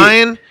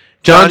 Brian,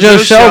 John Joe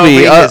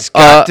Shelby, has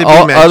got to be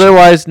mentioned.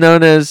 otherwise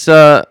known as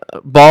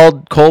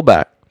Bald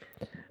Colback.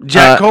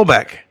 Jack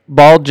Colbeck.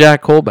 Bald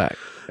Jack Colback,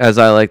 as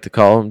I like to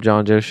call him,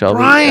 John Joe Shelby.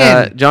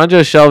 Brian. John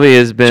Joe Shelby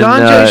has been. John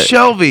Joe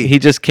Shelby. He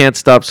just can't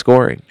stop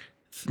scoring.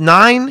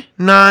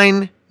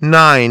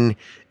 999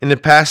 in the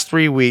past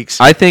 3 weeks.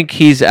 I think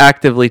he's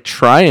actively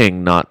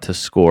trying not to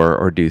score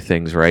or do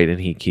things right, and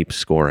he keeps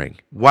scoring.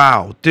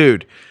 Wow,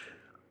 dude.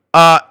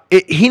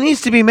 He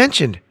needs to be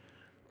mentioned.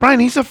 Brian,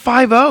 he's a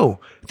 5-0.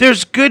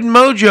 There's good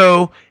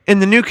mojo in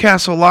the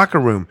Newcastle locker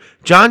room.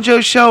 John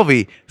Joe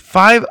Shelby,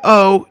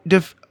 5-0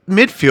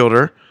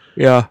 midfielder.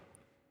 Yeah.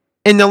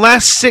 In the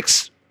last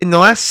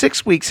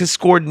 6 weeks has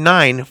scored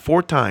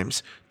 4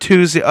 times.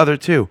 2's the other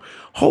 2.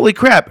 Holy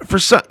crap.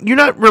 You're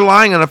not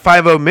relying on a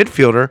 5-0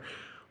 midfielder.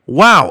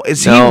 Wow,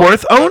 is No. he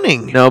worth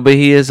owning? No, but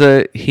he is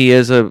a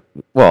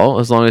well,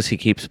 as long as he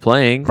keeps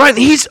playing. Brian,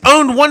 he's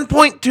owned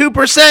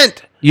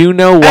 1.2%. You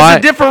know why? As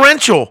a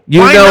differential.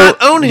 You Why know,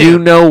 not own him? You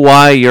know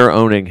why you're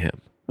owning him.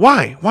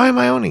 Why? Why am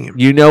I owning him?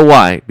 You know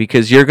why?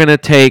 Because you're going to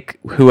take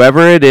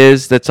whoever it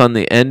is that's on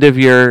the end of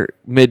your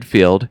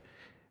midfield.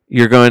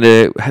 You're going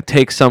to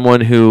take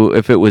someone who,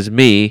 if it was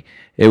me,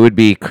 it would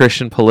be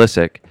Christian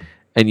Pulisic,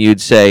 and you'd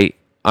say,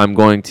 I'm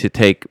going to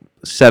take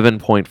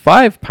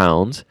 7.5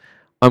 pounds.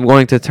 I'm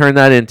going to turn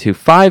that into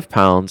 5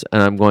 pounds,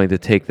 and I'm going to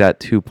take that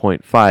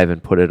 2.5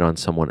 and put it on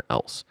someone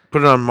else.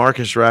 Put it on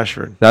Marcus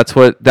Rashford.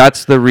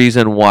 That's the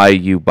reason why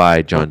you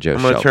buy John Joe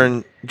I'm going Shelby. to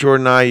turn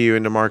Jordan Ayew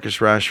into Marcus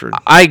Rashford.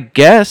 I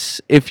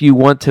guess if you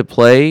want to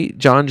play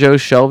John Joe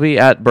Shelby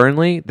at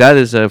Burnley, that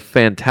is a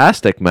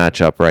fantastic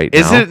matchup right now.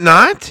 Is it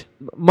not?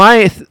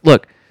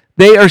 Look,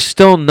 they are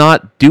still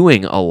not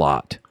doing a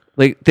lot.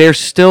 Like they're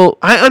still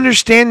I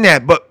understand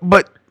that, but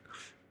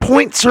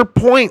points are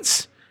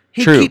points.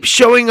 He True. keeps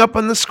showing up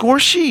on the score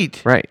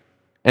sheet. right,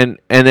 and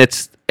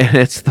it's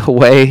the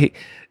way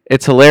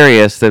it's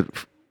hilarious that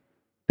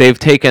they've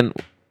taken.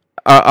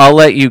 I'll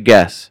let you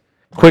guess.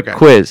 Quick Okay.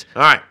 quiz.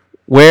 All right.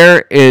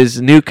 Where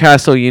is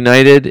Newcastle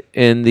United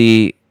in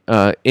the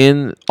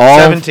in all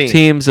 17th.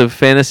 teams of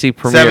fantasy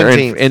Premier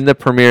 17th. in the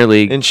Premier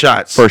League In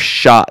shots. for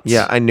shots?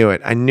 Yeah, I knew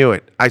it.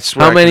 I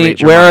swear. How many?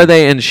 Where are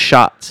they in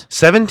shots?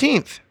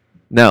 17th.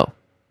 No,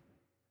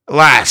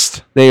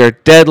 Last. they are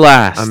dead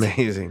last.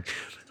 Amazing.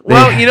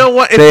 Well, you know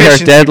what? they are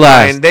Efficiency, dead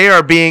Brian. last. They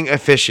are being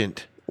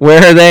efficient.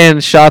 Where are they in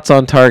shots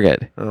on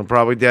target?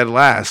 Probably dead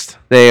last.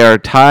 They are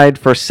tied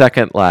for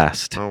second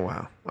last Oh,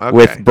 wow. Okay.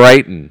 with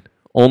Brighton.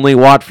 Only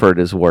Watford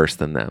is worse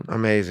than them.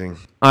 Amazing.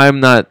 I'm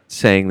not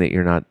saying that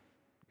you're not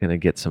going to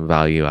get some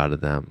value out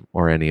of them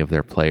or any of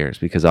their players,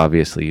 because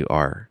obviously you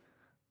are.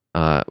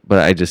 But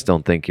I just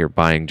don't think you're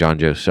buying John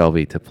Joe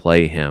Shelby to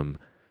play him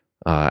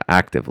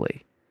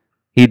actively.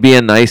 He'd be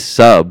a nice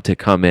sub to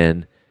come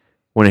in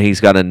when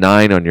he's got a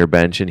 9 on your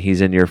bench and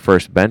he's in your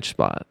first bench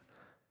spot.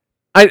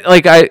 I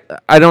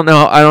don't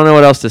know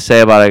what else to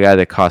say about a guy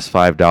that costs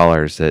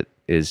 $5 that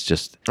is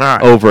just All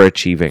right.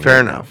 overachieving. Fair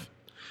right now. enough.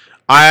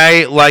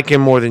 I like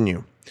him more than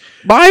you.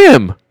 Buy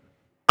him.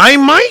 I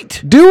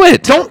might. Do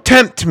it. Don't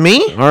tempt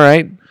me. All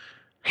right.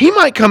 He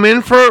might come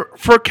in for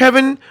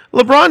Kevin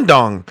LeBron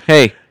Dong.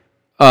 Hey,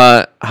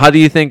 how do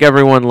you think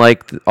everyone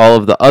liked all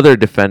of the other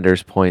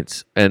defenders'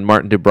 points and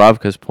Martin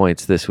Dubravka's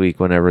points this week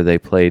whenever they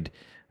played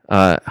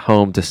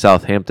home to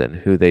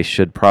Southampton, who they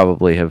should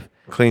probably have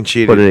Clean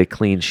sheeted. put a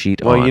clean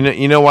sheet on? Well,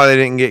 you know why they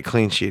didn't get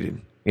clean sheeted.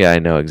 Yeah, I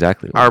know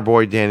exactly. Our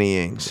boy Danny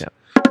Ings. Yeah.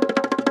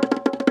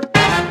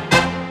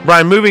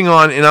 Brian, moving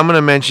on, and I'm going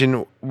to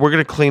mention, we're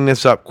going to clean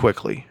this up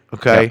quickly,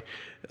 okay? Yep.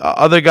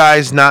 Other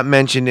guys not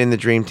mentioned in the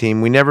Dream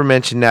Team. We never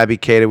mentioned Naby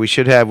Keita. We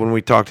should have when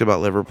we talked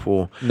about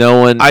Liverpool. No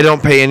one. I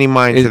don't pay any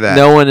mind to that.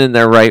 No one in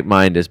their right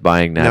mind is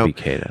buying Naby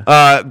Keita.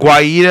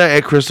 Guaita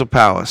at Crystal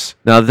Palace.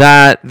 Now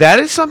that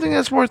is something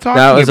that's worth talking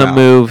about. that was a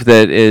move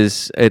that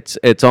is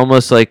it's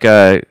almost like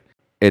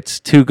it's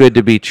too good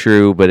to be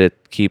true, but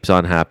it keeps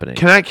on happening.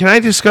 Can I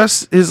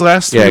discuss his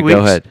last 3 weeks? Yeah,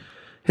 go ahead.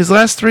 His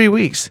last 3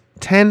 weeks,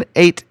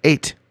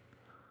 10-8-8.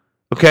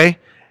 Okay?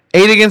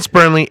 8 against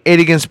Burnley, 8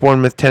 against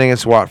Bournemouth, 10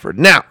 against Watford.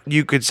 Now,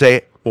 you could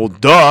say, well,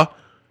 duh.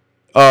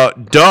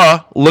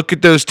 Look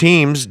at those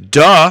teams.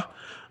 Duh.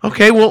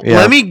 Okay, well, Yeah.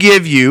 let me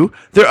give you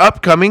their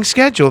upcoming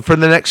schedule for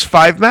the next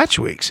 5 match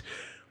weeks.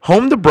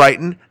 Home to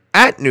Brighton,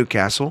 at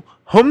Newcastle,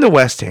 home to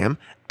West Ham,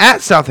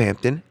 at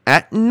Southampton,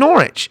 at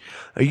Norwich.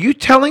 Are you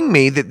telling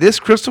me that this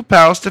Crystal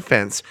Palace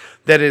defense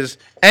that is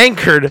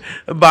anchored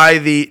by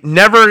the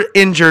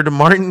never-injured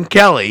Martin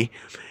Kelly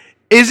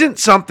isn't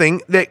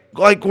something that,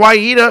 like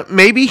Guaita,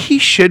 maybe he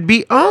should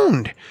be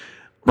owned?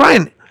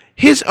 Brian,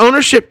 his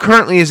ownership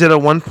currently is at a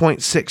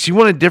 1.6. You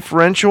want a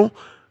differential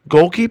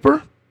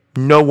goalkeeper?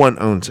 No one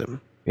owns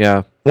him.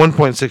 Yeah.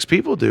 1.6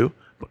 people do,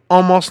 but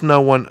almost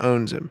no one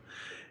owns him.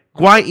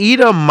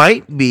 Guaita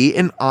might be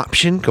an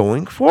option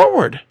going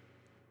forward.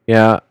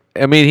 Yeah.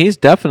 I mean, he's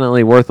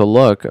definitely worth a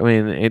look. I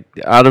mean,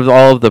 out of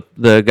all of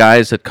the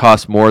guys that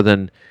cost more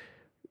than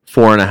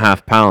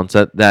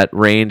 £4.5, that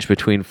range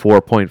between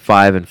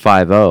 4.5 and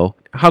 5.0,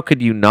 how could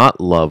you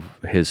not love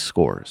his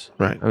scores?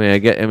 Right. I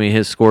mean,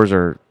 his scores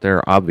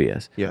they're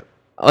obvious. Yeah.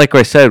 Like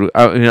I said,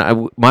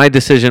 my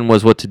decision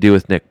was what to do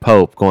with Nick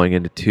Pope going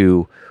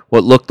into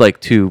what looked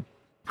like 2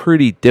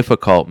 pretty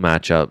difficult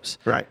matchups.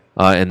 Right.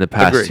 In the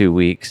past Agreed. 2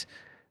 weeks.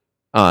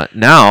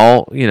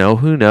 Now,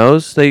 who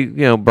knows?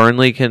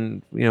 Burnley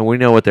can, we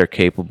know what they're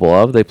capable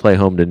of. They play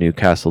home to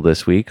Newcastle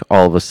this week.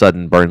 All of a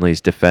sudden,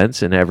 Burnley's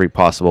defense in every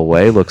possible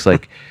way looks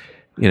like,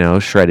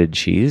 shredded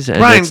cheese. And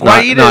Brian, it's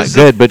not Guaita is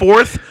good, the but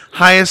 4th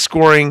highest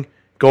scoring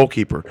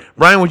goalkeeper.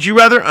 Brian, would you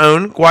rather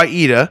own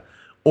Guaita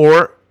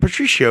or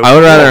Patricio? I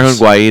would rather own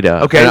Wolves?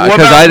 Guaita. Okay, And- what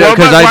 'cause about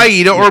I-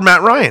 Guaita or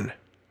Matt Ryan?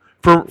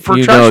 For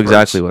you Charles know Spurs?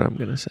 exactly what I'm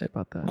going to say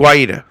about that.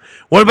 Guaita.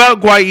 What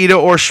about Guaita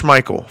or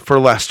Schmeichel for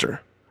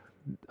Leicester?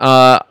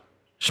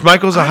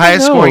 Schmeichel's the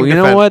highest scoring You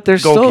know what?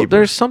 goalkeeper.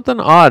 There's something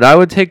odd. I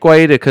would take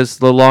Guaita because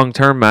the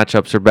long-term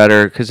matchups are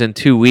better. Because in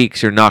 2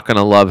 weeks, you're not going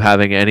to love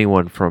having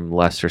anyone from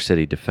Leicester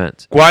City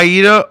defense.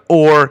 Guaita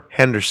or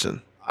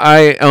Henderson?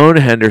 I own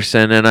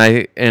Henderson,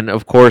 and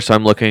of course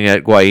I'm looking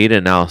at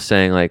Guaita now,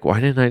 saying like, why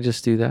didn't I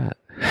just do that?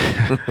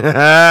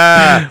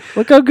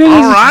 Look how good.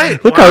 All right,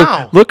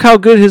 wow. Look how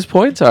good his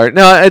points are.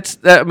 No,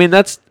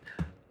 that's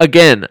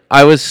again.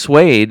 I was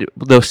swayed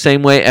the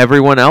same way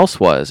everyone else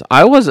was.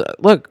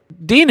 Look,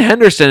 Dean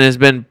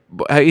Henderson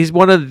he's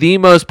one of the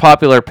most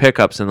popular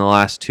pickups in the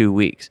last 2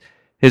 weeks.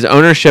 His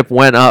ownership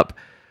went up.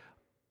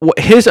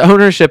 His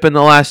ownership in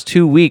the last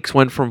 2 weeks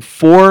went from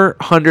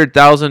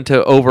 400,000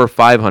 to over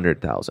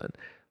 500,000.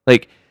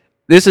 Like,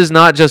 this is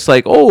not just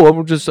like,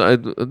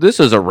 this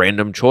is a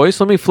random choice.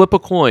 Let me flip a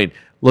coin.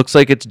 Looks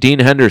like it's Dean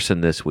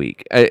Henderson this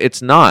week.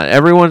 It's not.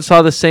 Everyone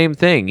saw the same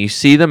thing. You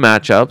see the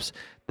matchups.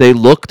 They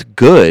looked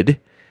good,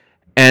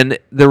 and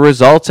the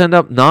results end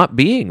up not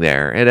being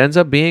there. It ends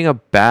up being a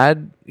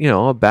bad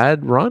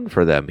run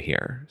for them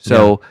here.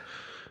 So,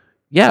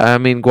 yeah, I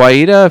mean,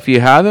 Guaita, if you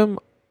have him,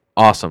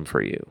 awesome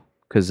for you.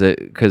 Because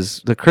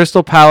the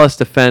Crystal Palace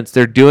defense,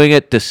 they're doing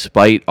it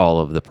despite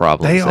all of the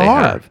problems they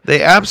have.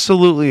 They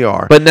absolutely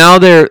are. But now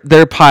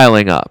they're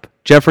piling up.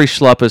 Jeffrey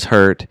Schlupp is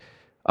hurt.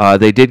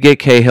 They did get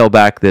Cahill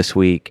back this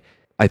week.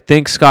 I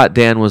think Scott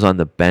Dan was on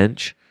the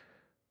bench.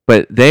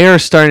 But they are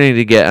starting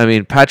to get... I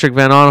mean, Patrick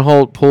Van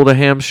Aanholt pulled a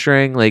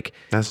hamstring. Like,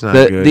 that's not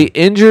good. The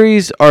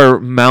injuries are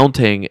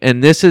mounting.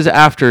 And this is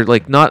after,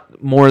 like,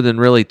 not more than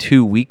really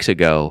 2 weeks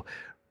ago.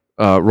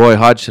 Roy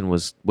Hodgson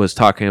was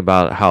talking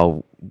about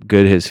how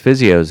good his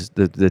physios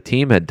the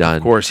team had done.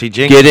 Of course,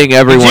 getting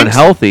everyone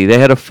healthy. They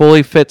had a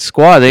fully fit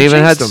squad. They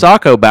even had them.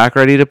 Sacco back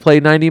ready to play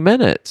 90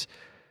 minutes.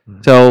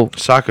 So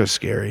Sacco's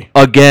scary.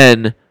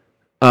 Again,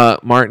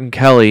 Martin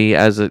Kelly,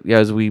 as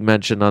we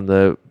mentioned on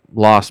the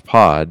Lost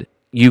Pod,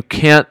 you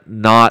can't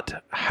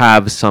not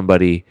have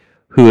somebody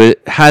who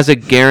has a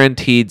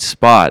guaranteed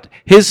spot.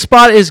 His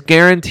spot is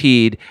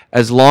guaranteed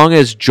as long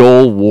as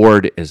Joel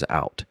Ward is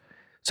out.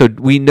 So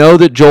we know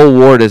that Joel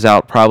Ward is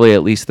out probably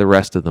at least the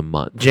rest of the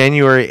month.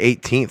 January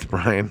 18th,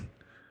 Brian.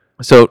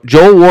 So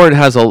Joel Ward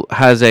has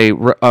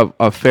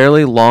a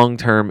fairly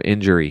long-term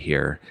injury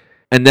here.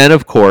 And then,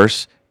 of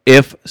course,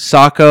 if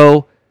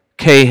Sacco,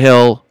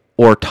 Cahill,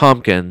 or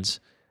Tompkins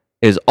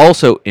is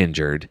also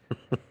injured.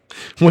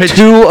 Which,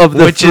 Two of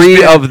the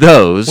three of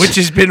those. Which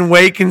has been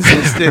way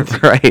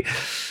consistent. Right.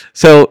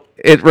 So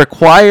it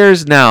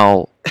requires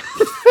now.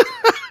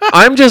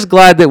 I'm just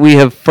glad that we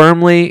have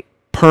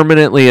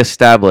permanently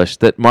established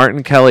that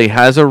Martin Kelly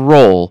has a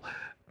role,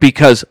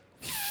 because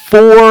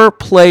 4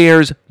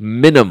 players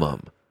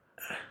minimum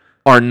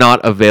are not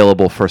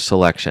available for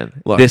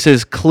selection. Look, this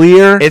is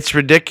clear. It's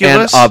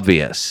ridiculous and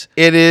obvious.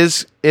 It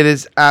is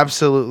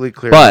absolutely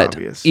clear But and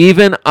obvious.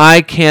 even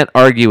I can't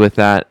argue with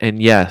that.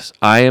 And yes,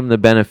 I am the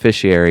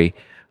beneficiary,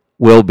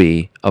 will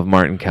be, of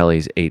Martin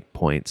Kelly's 8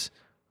 points.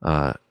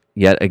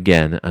 Yet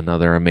again,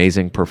 another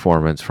amazing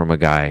performance from a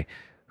guy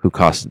who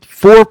cost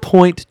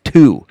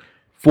 4.2.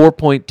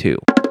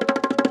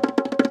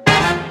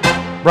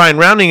 4.2. Brian,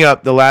 rounding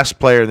up the last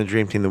player in the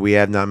Dream Team that we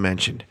have not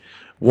mentioned.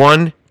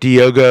 One,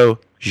 Diogo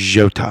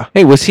Jota.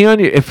 Hey, was he on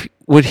your?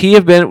 Would he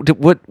have been?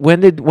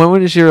 When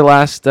was your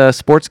last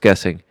sports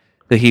guessing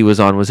that he was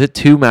on? Was it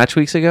 2 match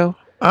weeks ago?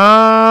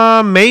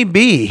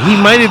 Maybe. He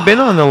might have been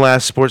on the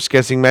last sports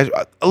guessing match.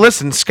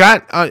 Listen,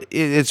 Scott,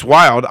 it's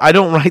wild. I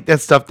don't write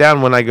that stuff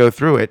down when I go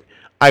through it.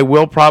 I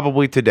will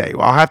probably today.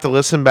 I'll have to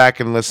listen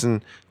back and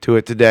listen to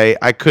it today.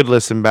 I could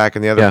listen back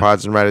in the other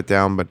pods and write it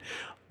down, but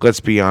let's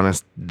be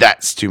honest,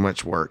 that's too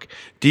much work.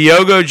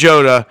 Diogo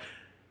Jota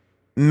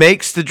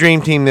makes the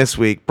Dream Team this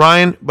week.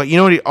 Brian, but you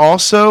know what he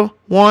also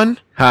won?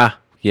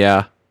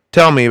 Yeah.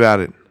 Tell me about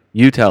it.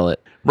 You tell it.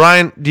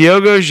 Brian,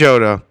 Diogo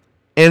Jota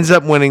ends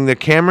up winning the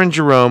Cameron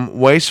Jerome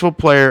Wasteful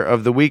Player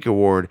of the Week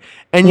award.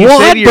 And you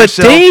say to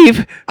yourself,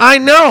 Dave, I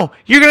know.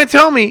 You're going to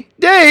tell me,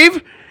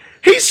 Dave,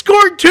 he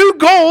scored 2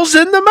 goals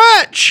in the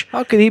match.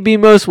 how can he be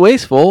most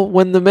wasteful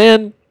when the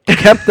man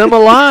kept them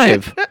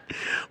alive?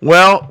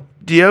 Well,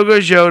 Diogo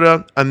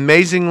Jota,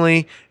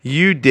 amazingly,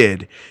 you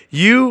did.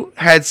 You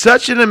had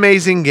such an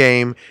amazing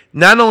game.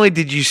 Not only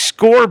did you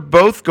score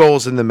both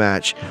goals in the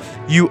match,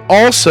 you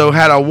also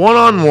had a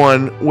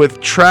one-on-one with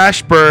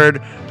Trash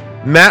Bird,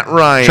 Matt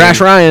Ryan.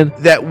 Trash Ryan.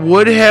 That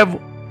would have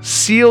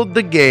sealed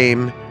the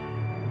game.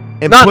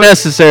 And Not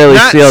necessarily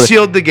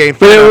sealed the game.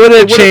 But it would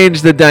have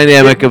changed the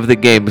dynamic of the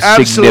game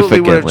absolutely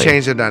significantly. would have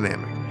changed the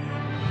dynamic.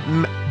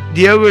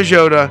 Diogo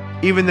Jota,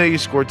 even though you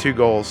scored 2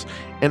 goals,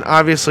 and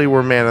obviously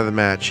were man of the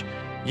match,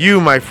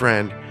 you, my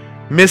friend,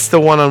 missed the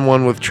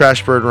one-on-one with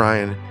Trash Bird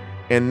Ryan,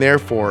 and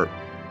therefore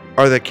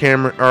is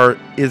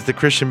the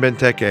Christian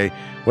Benteke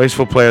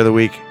Wasteful Player of the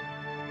Week.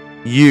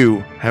 You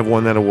have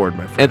won that award,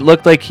 my friend. It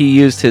looked like he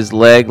used his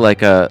leg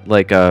like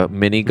a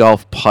mini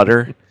golf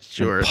putter.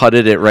 Sure. And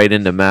putted it right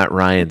into Matt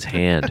Ryan's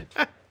hand.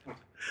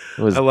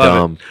 It was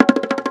dumb.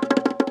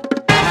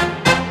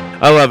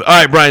 I love it.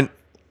 All right, Brian.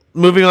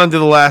 Moving on to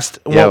the last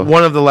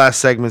one of the last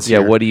segments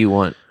here. Yeah, what do you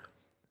want?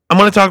 I'm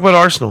going to talk about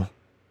Arsenal.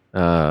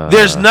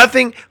 There's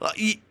nothing.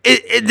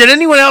 Did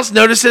anyone else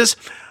notice this?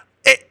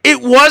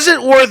 It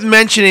wasn't worth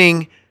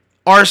mentioning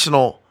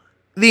Arsenal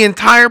the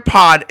entire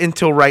pod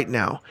until right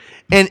now.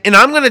 And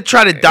I'm going to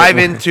try to dive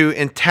into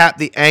and tap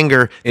the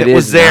anger that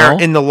was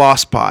there in the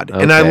Lost Pod.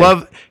 Okay. And I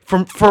love,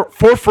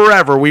 for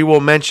forever, we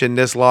will mention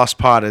this Lost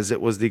Pod as it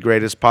was the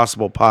greatest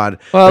possible pod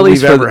that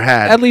we've ever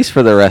had. At least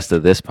for the rest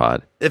of this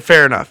pod.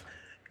 Fair enough.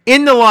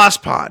 In the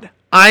Lost Pod,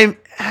 I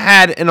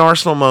had an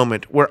Arsenal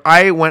moment where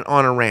I went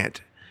on a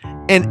rant.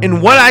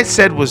 And what I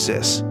said was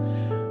this.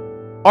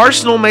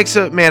 Arsenal makes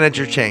a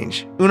manager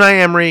change. Unai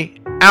Emery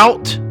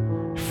out.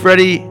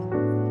 Freddie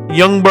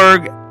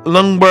Ljungberg,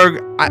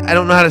 I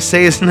don't know how to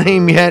say his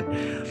name yet.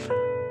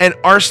 An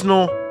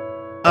Arsenal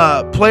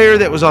player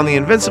that was on the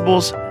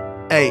Invincibles,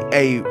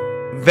 a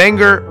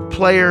Wenger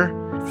player.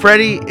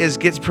 Freddie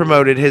gets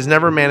promoted, has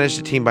never managed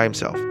a team by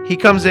himself. He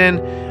comes in,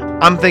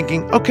 I'm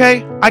thinking,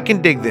 okay, I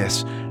can dig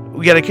this.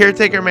 We got a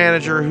caretaker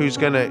manager who's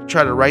going to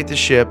try to right the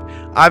ship.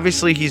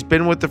 Obviously, he's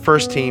been with the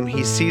first team.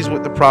 He sees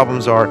what the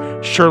problems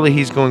are. Surely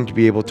he's going to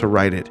be able to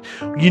right it.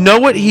 You know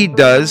what he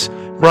does,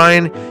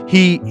 Brian?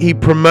 He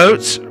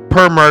promotes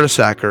Per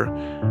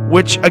Mertesacker,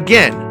 which,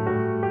 again,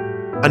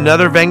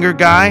 another Wenger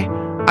guy.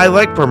 I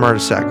like Per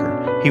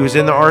Mertesacker. He was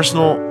in the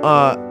Arsenal.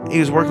 He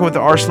was working with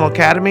the Arsenal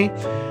Academy.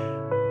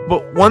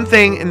 But one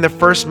thing in the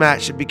first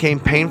match that became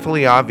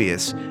painfully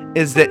obvious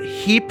is that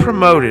he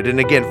promoted, and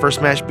again,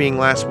 first match being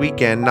last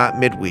weekend, not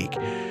midweek,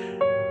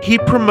 he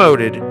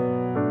promoted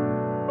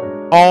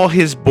all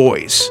his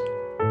boys.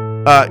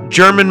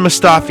 German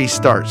Mustafi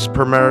starts.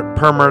 Per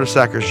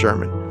Mertesacker's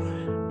German.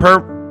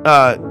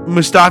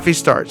 Mustafi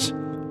starts.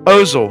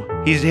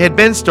 Ozil, he had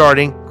been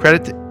starting.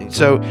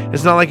 So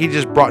it's not like he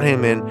just brought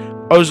him in.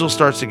 Ozil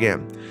starts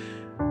again.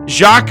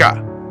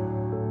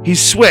 Xhaka,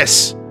 he's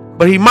Swiss,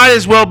 but he might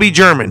as well be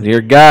German.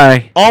 Your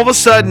guy. All of a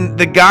sudden,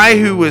 the guy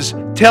who was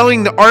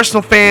telling the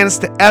Arsenal fans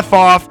to F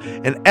off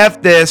and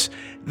F this,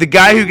 the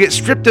guy who gets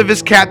stripped of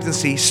his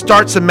captaincy,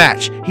 starts a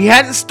match. He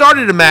hadn't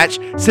started a match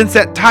since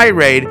that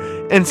tirade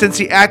and since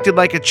he acted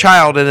like a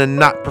child and a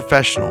not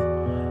professional.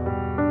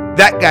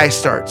 That guy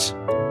starts.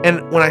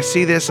 And when I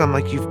see this, I'm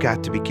like, you've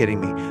got to be kidding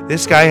me.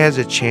 This guy has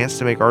a chance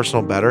to make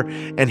Arsenal better,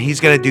 and he's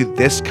going to do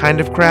this kind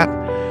of crap?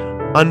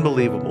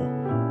 Unbelievable.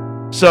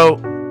 So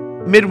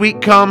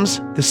midweek comes,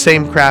 the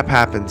same crap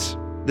happens.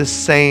 The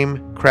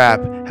same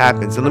crap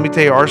happens. And let me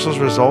tell you, Arsenal's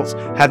results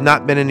have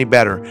not been any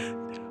better.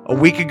 A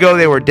week ago,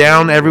 they were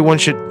down. Everyone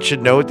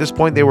should know at this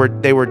point they were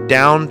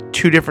down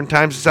 2 different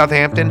times to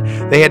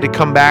Southampton. They had to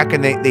come back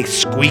and they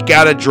squeak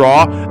out a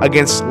draw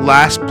against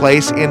last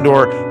place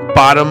and/or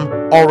bottom,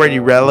 already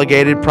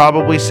relegated,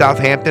 probably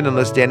Southampton,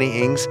 unless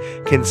Danny Ings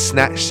can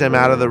snatch them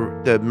out of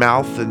the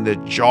mouth and the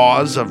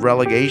jaws of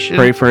relegation.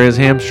 Pray for his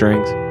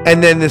hamstrings.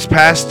 And then this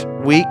past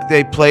week,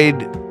 they played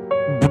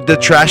the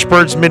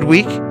Trashbirds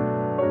midweek,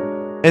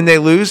 and they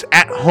lose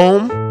at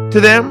home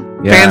to them.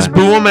 Yeah. Fans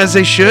boo them as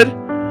they should.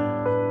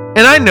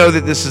 And I know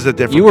that this is a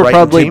different You were Brighton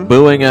probably team.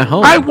 booing at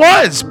home. I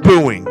was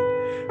booing.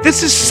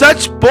 This is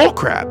such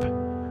bullcrap.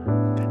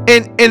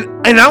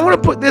 And I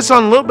want to put this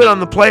on a little bit on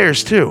the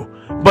players too.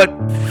 But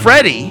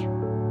Freddie,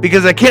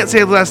 because I can't say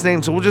his last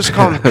name, so we'll just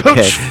call him Okay.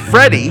 Coach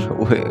Freddie.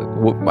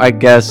 I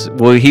guess,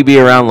 will he be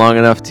around long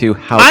enough to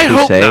I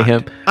hope say not.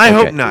 him? I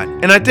Okay. hope not.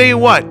 And I tell you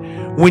what,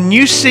 when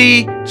you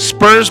see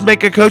Spurs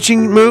make a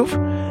coaching move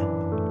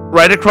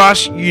right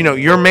across,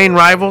 your main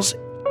rivals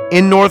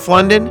in North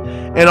London,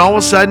 and all of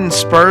a sudden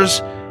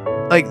Spurs,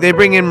 like they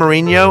bring in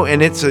Mourinho,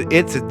 and it's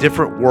a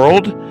different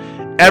world.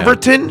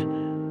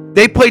 Everton,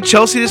 they played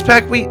Chelsea this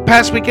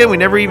past weekend. We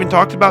never even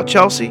talked about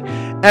Chelsea.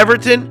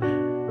 Everton,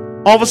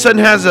 all of a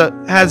sudden has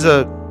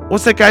a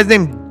what's that guy's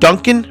name?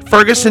 Duncan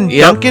Ferguson.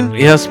 Yep. Duncan.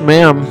 Yes,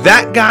 ma'am.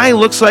 That guy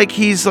looks like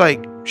he's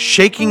like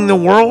shaking the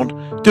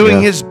world, doing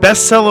Yeah. his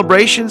best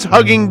celebrations,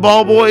 hugging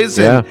ball boys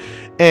and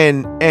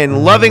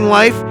loving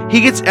life.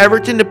 He gets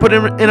Everton to put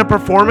him in a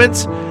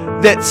performance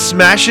that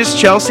smashes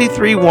Chelsea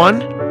 3-1,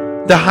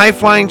 the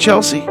high-flying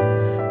Chelsea.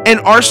 And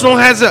Arsenal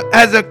has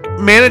a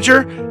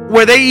manager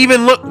where they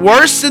even look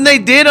worse than they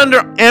did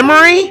under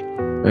Emery.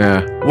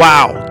 Yeah.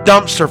 Wow,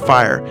 dumpster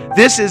fire.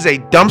 This is a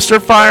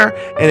dumpster fire,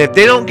 and if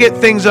they don't get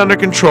things under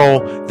control,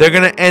 they're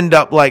going to end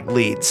up like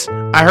Leeds.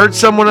 I heard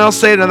someone else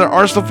say it, another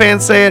Arsenal fan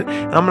say it,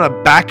 and I'm going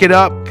to back it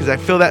up because I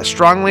feel that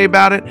strongly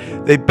about it.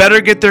 They better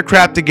get their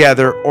crap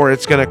together or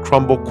it's going to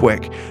crumble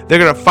quick. They're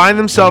going to find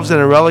themselves in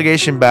a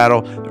relegation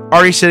battle. They're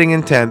already sitting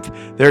in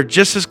 10th. They're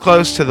just as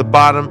close to the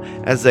bottom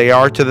as they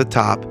are to the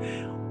top.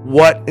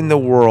 What in the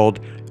world?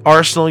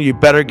 Arsenal, you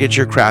better get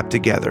your crap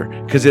together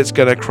because it's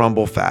going to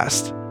crumble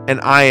fast. And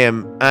I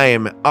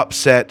am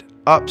upset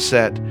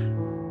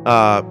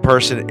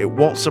person. It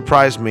won't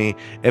surprise me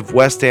if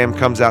West Ham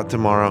comes out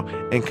tomorrow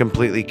and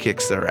completely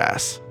kicks their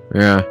ass.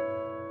 Yeah.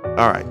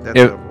 All right.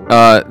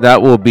 That's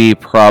That will be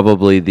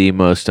probably the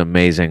most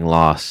amazing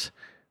loss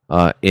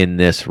in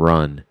this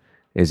run,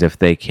 is if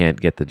they can't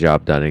get the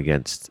job done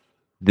against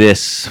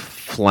this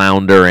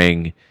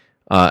floundering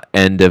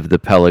end of the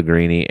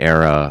Pellegrini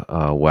era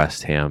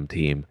West Ham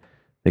team.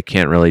 They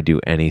can't really do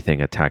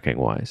anything attacking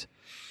wise.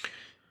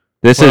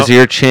 This is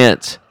your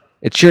chance.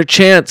 It's your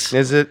chance.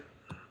 Is it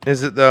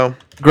though?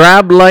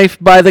 Grab life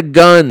by the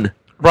gun.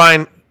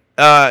 Brian,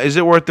 is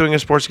it worth doing a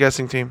sports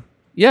guessing team?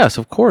 Yes,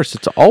 of course.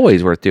 It's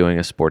always worth doing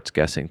a sports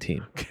guessing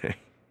team. Okay.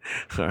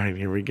 All right,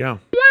 here we go.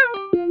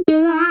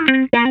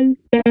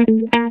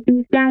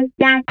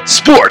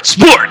 Sports,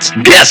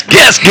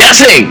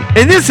 guessing.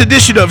 In this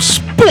edition of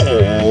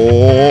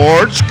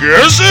Sports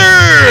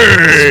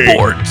Guessing.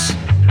 Sports.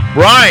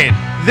 Brian,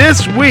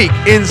 this week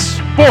in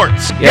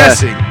sports Yeah.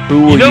 guessing,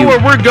 Who will you know you- where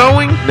we're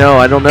going? No,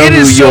 I don't know It who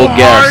is so you'll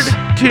guess.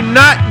 hard to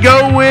not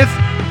go with.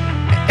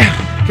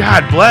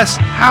 God bless.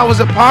 How is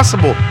it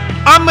possible?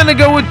 I'm going to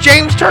go with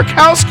James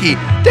Tarkowski.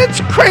 That's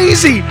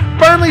crazy.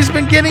 Burnley's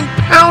been getting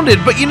pounded,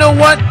 but you know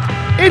what?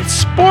 It's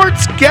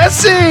sports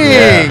guessing.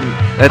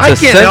 That's I a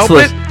can't help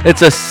senseless. it.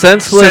 It's a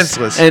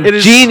senseless and It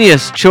is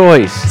genius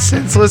choice.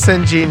 Senseless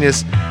and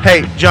genius.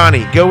 Hey,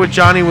 Johnny, go with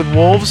Johnny with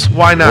Wolves.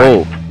 Why not?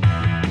 Whoa.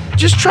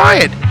 Just try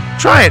it.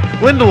 Try it.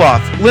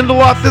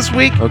 Lindelof this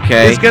week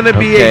Okay, is going to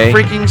be okay. a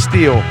freaking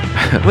steal.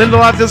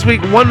 Lindelof this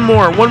week. One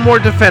more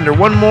defender.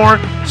 One more.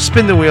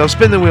 Spin the wheel.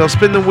 Spin the wheel.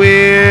 Spin the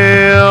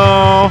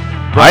wheel.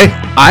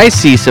 I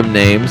see some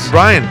names.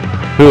 Brian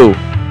Who?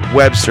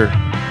 Webster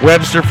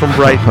from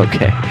Brighton.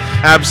 Okay.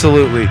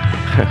 Absolutely.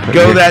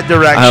 Go that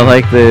direction. I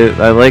like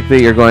that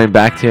you're going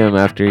back to him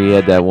after he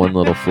had that one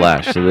little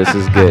flash. So this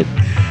is good.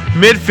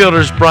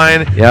 Midfielders,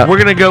 Brian. Yeah. We're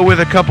going to go with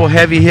a couple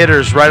heavy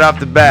hitters right off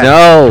the bat.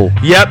 No.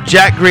 Yep,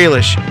 Jack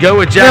Grealish. Go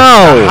with Jack.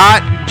 No.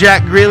 Hot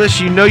Jack Grealish.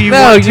 You know you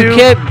No, want to. you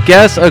can't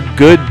guess a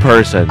good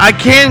person. I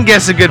can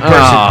guess a good person.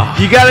 Ah.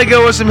 You got to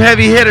go with some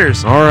heavy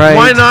hitters. All right.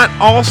 Why not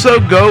also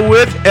go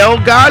with El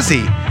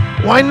Ghazi?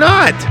 Why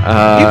not?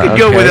 You could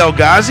go okay. with El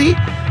Ghazi.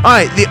 All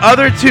right, the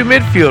other two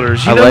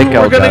midfielders. You I know like who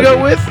El we're going to go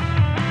Ghazi.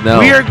 with? No.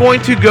 We are going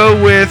to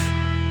go with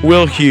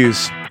Will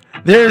Hughes.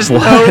 There's no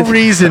What?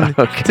 reason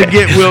Okay. to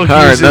get Will Hughes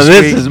All right, now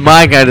this week. is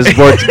my kind of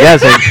sports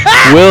guessing.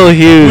 Will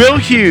Hughes. Will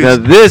Hughes. Now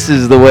this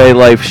is the way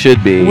life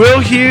should be. Will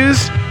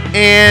Hughes,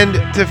 and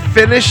to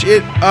finish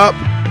it up,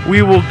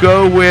 we will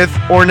go with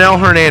Ornel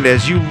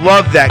Hernandez. You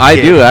love that kid. I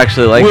do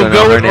actually like We'll Ornel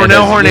go with Hernandez.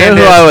 Ornel You know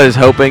Hernandez. who I was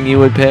hoping you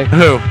would pick?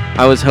 Who?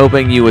 I was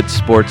hoping you would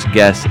sports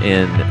guess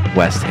in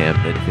West Ham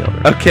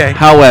midfielder. Okay.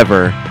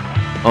 However,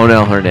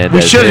 Onel Hernandez.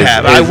 We should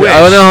have. I wish.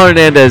 Onel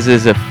Hernandez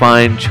is a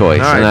fine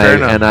choice, All right, fair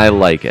enough. and I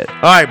like it.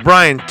 All right,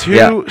 Brian,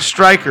 two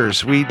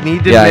strikers. We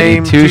need to I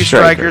name need two two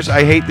strikers. strikers.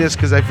 I hate this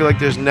because I feel like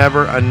there's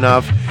never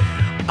enough.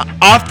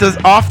 Off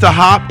the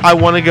hop, I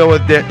want to go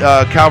with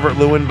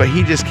Calvert-Lewin, but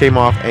he just came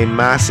off a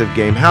massive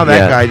game. How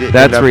that guy did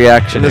that's end up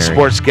reactionary. in the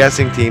sports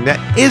guessing team.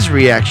 That is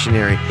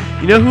reactionary.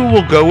 You know who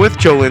we'll go with?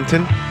 Joe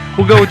Linton.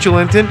 We'll go with Joe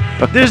Linton.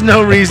 There's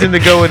no reason to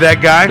go with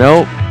that guy.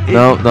 Nope.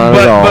 No, not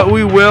at all. But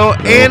we will,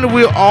 and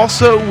we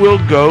also will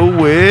go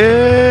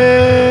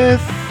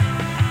with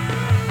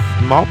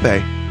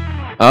Malpe.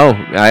 Oh,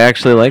 I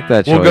actually like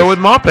that choice. We'll go with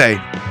Malpe.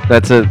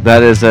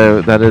 That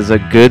is a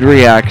good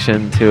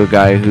reaction to a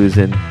guy who's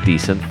in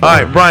decent form.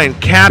 All right, Brian,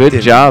 captain.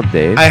 Good job,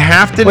 Dave. I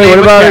have to Wait, name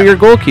what about a your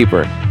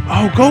goalkeeper?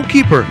 Oh,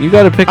 goalkeeper. You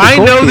got to pick a I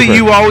goalkeeper. know that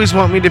you always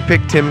want me to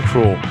pick Tim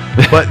Krul,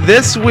 but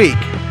this week,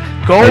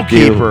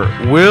 goalkeeper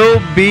will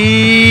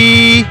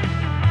be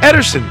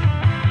Ederson.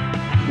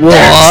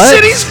 What?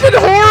 City's been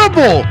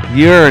horrible.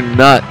 You're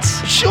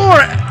nuts.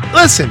 Sure.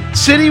 Listen,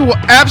 City will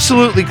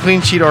absolutely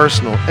clean sheet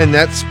Arsenal, and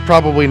that's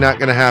probably not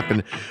going to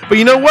happen. But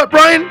you know what,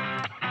 Brian?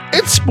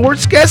 It's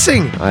sports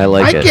guessing. I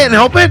like it. I can't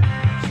help it.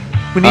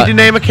 We need to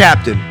name a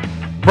captain.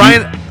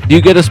 Brian. Do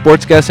you get a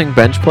sports guessing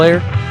bench player?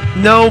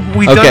 No,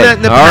 we've done that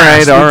in the All past. right,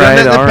 We've all done right,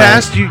 that in the all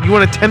past. You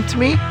want to tempt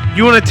me?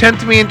 You want to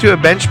tempt me into a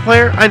bench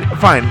player?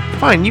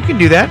 Fine. You can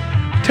do that.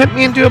 Tempt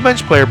me into a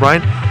bench player,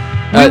 Brian.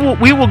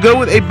 We will go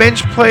with a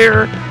bench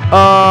player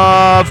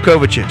of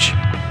Kovacic.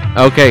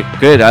 Okay,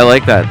 good. I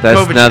like that. This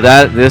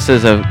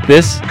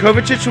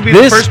Kovacic will be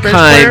the first bench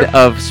player. kind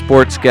of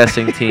sports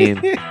guessing team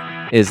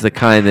is the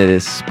kind that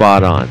is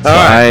spot on. So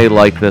right. I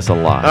like this a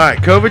lot. All right,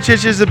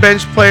 Kovacic is the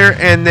bench player,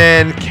 and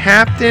then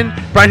captain.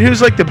 Brian,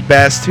 who's like the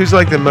best? Who's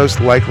like the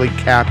most likely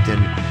captain?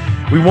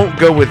 We won't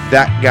go with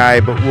that guy,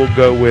 but we'll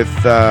go with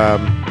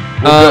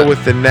go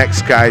with the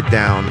next guy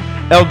down,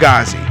 El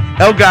Ghazi.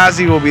 El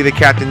Ghazi will be the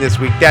captain this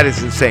week. That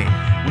is insane.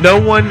 No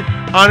one,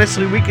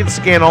 honestly, we could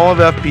scan all of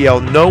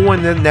FPL. No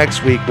one then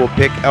next week will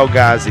pick El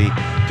Ghazi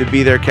to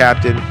be their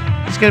captain.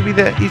 He's gonna be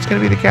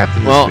the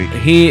captain this week.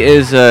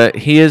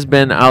 He has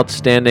been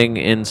outstanding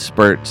in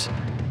spurts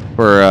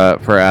for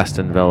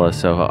Aston Villa.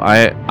 So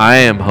I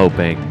am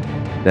hoping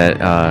that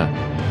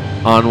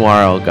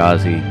Anwar El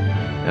Ghazi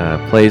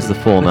plays the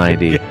full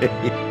 90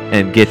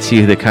 and gets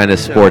you the kind of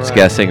sports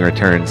guessing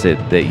returns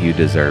that you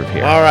deserve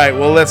here. All right.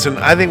 Well, listen,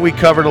 I think we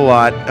covered a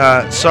lot.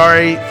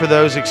 Sorry for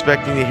those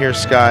expecting to hear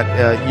Scott.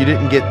 You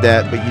didn't get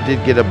that, but you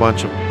did get a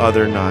bunch of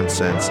other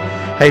nonsense.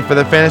 Hey, for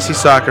the Fantasy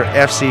Soccer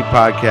FC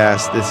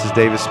podcast, this is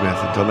David Smith.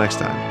 Until next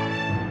time.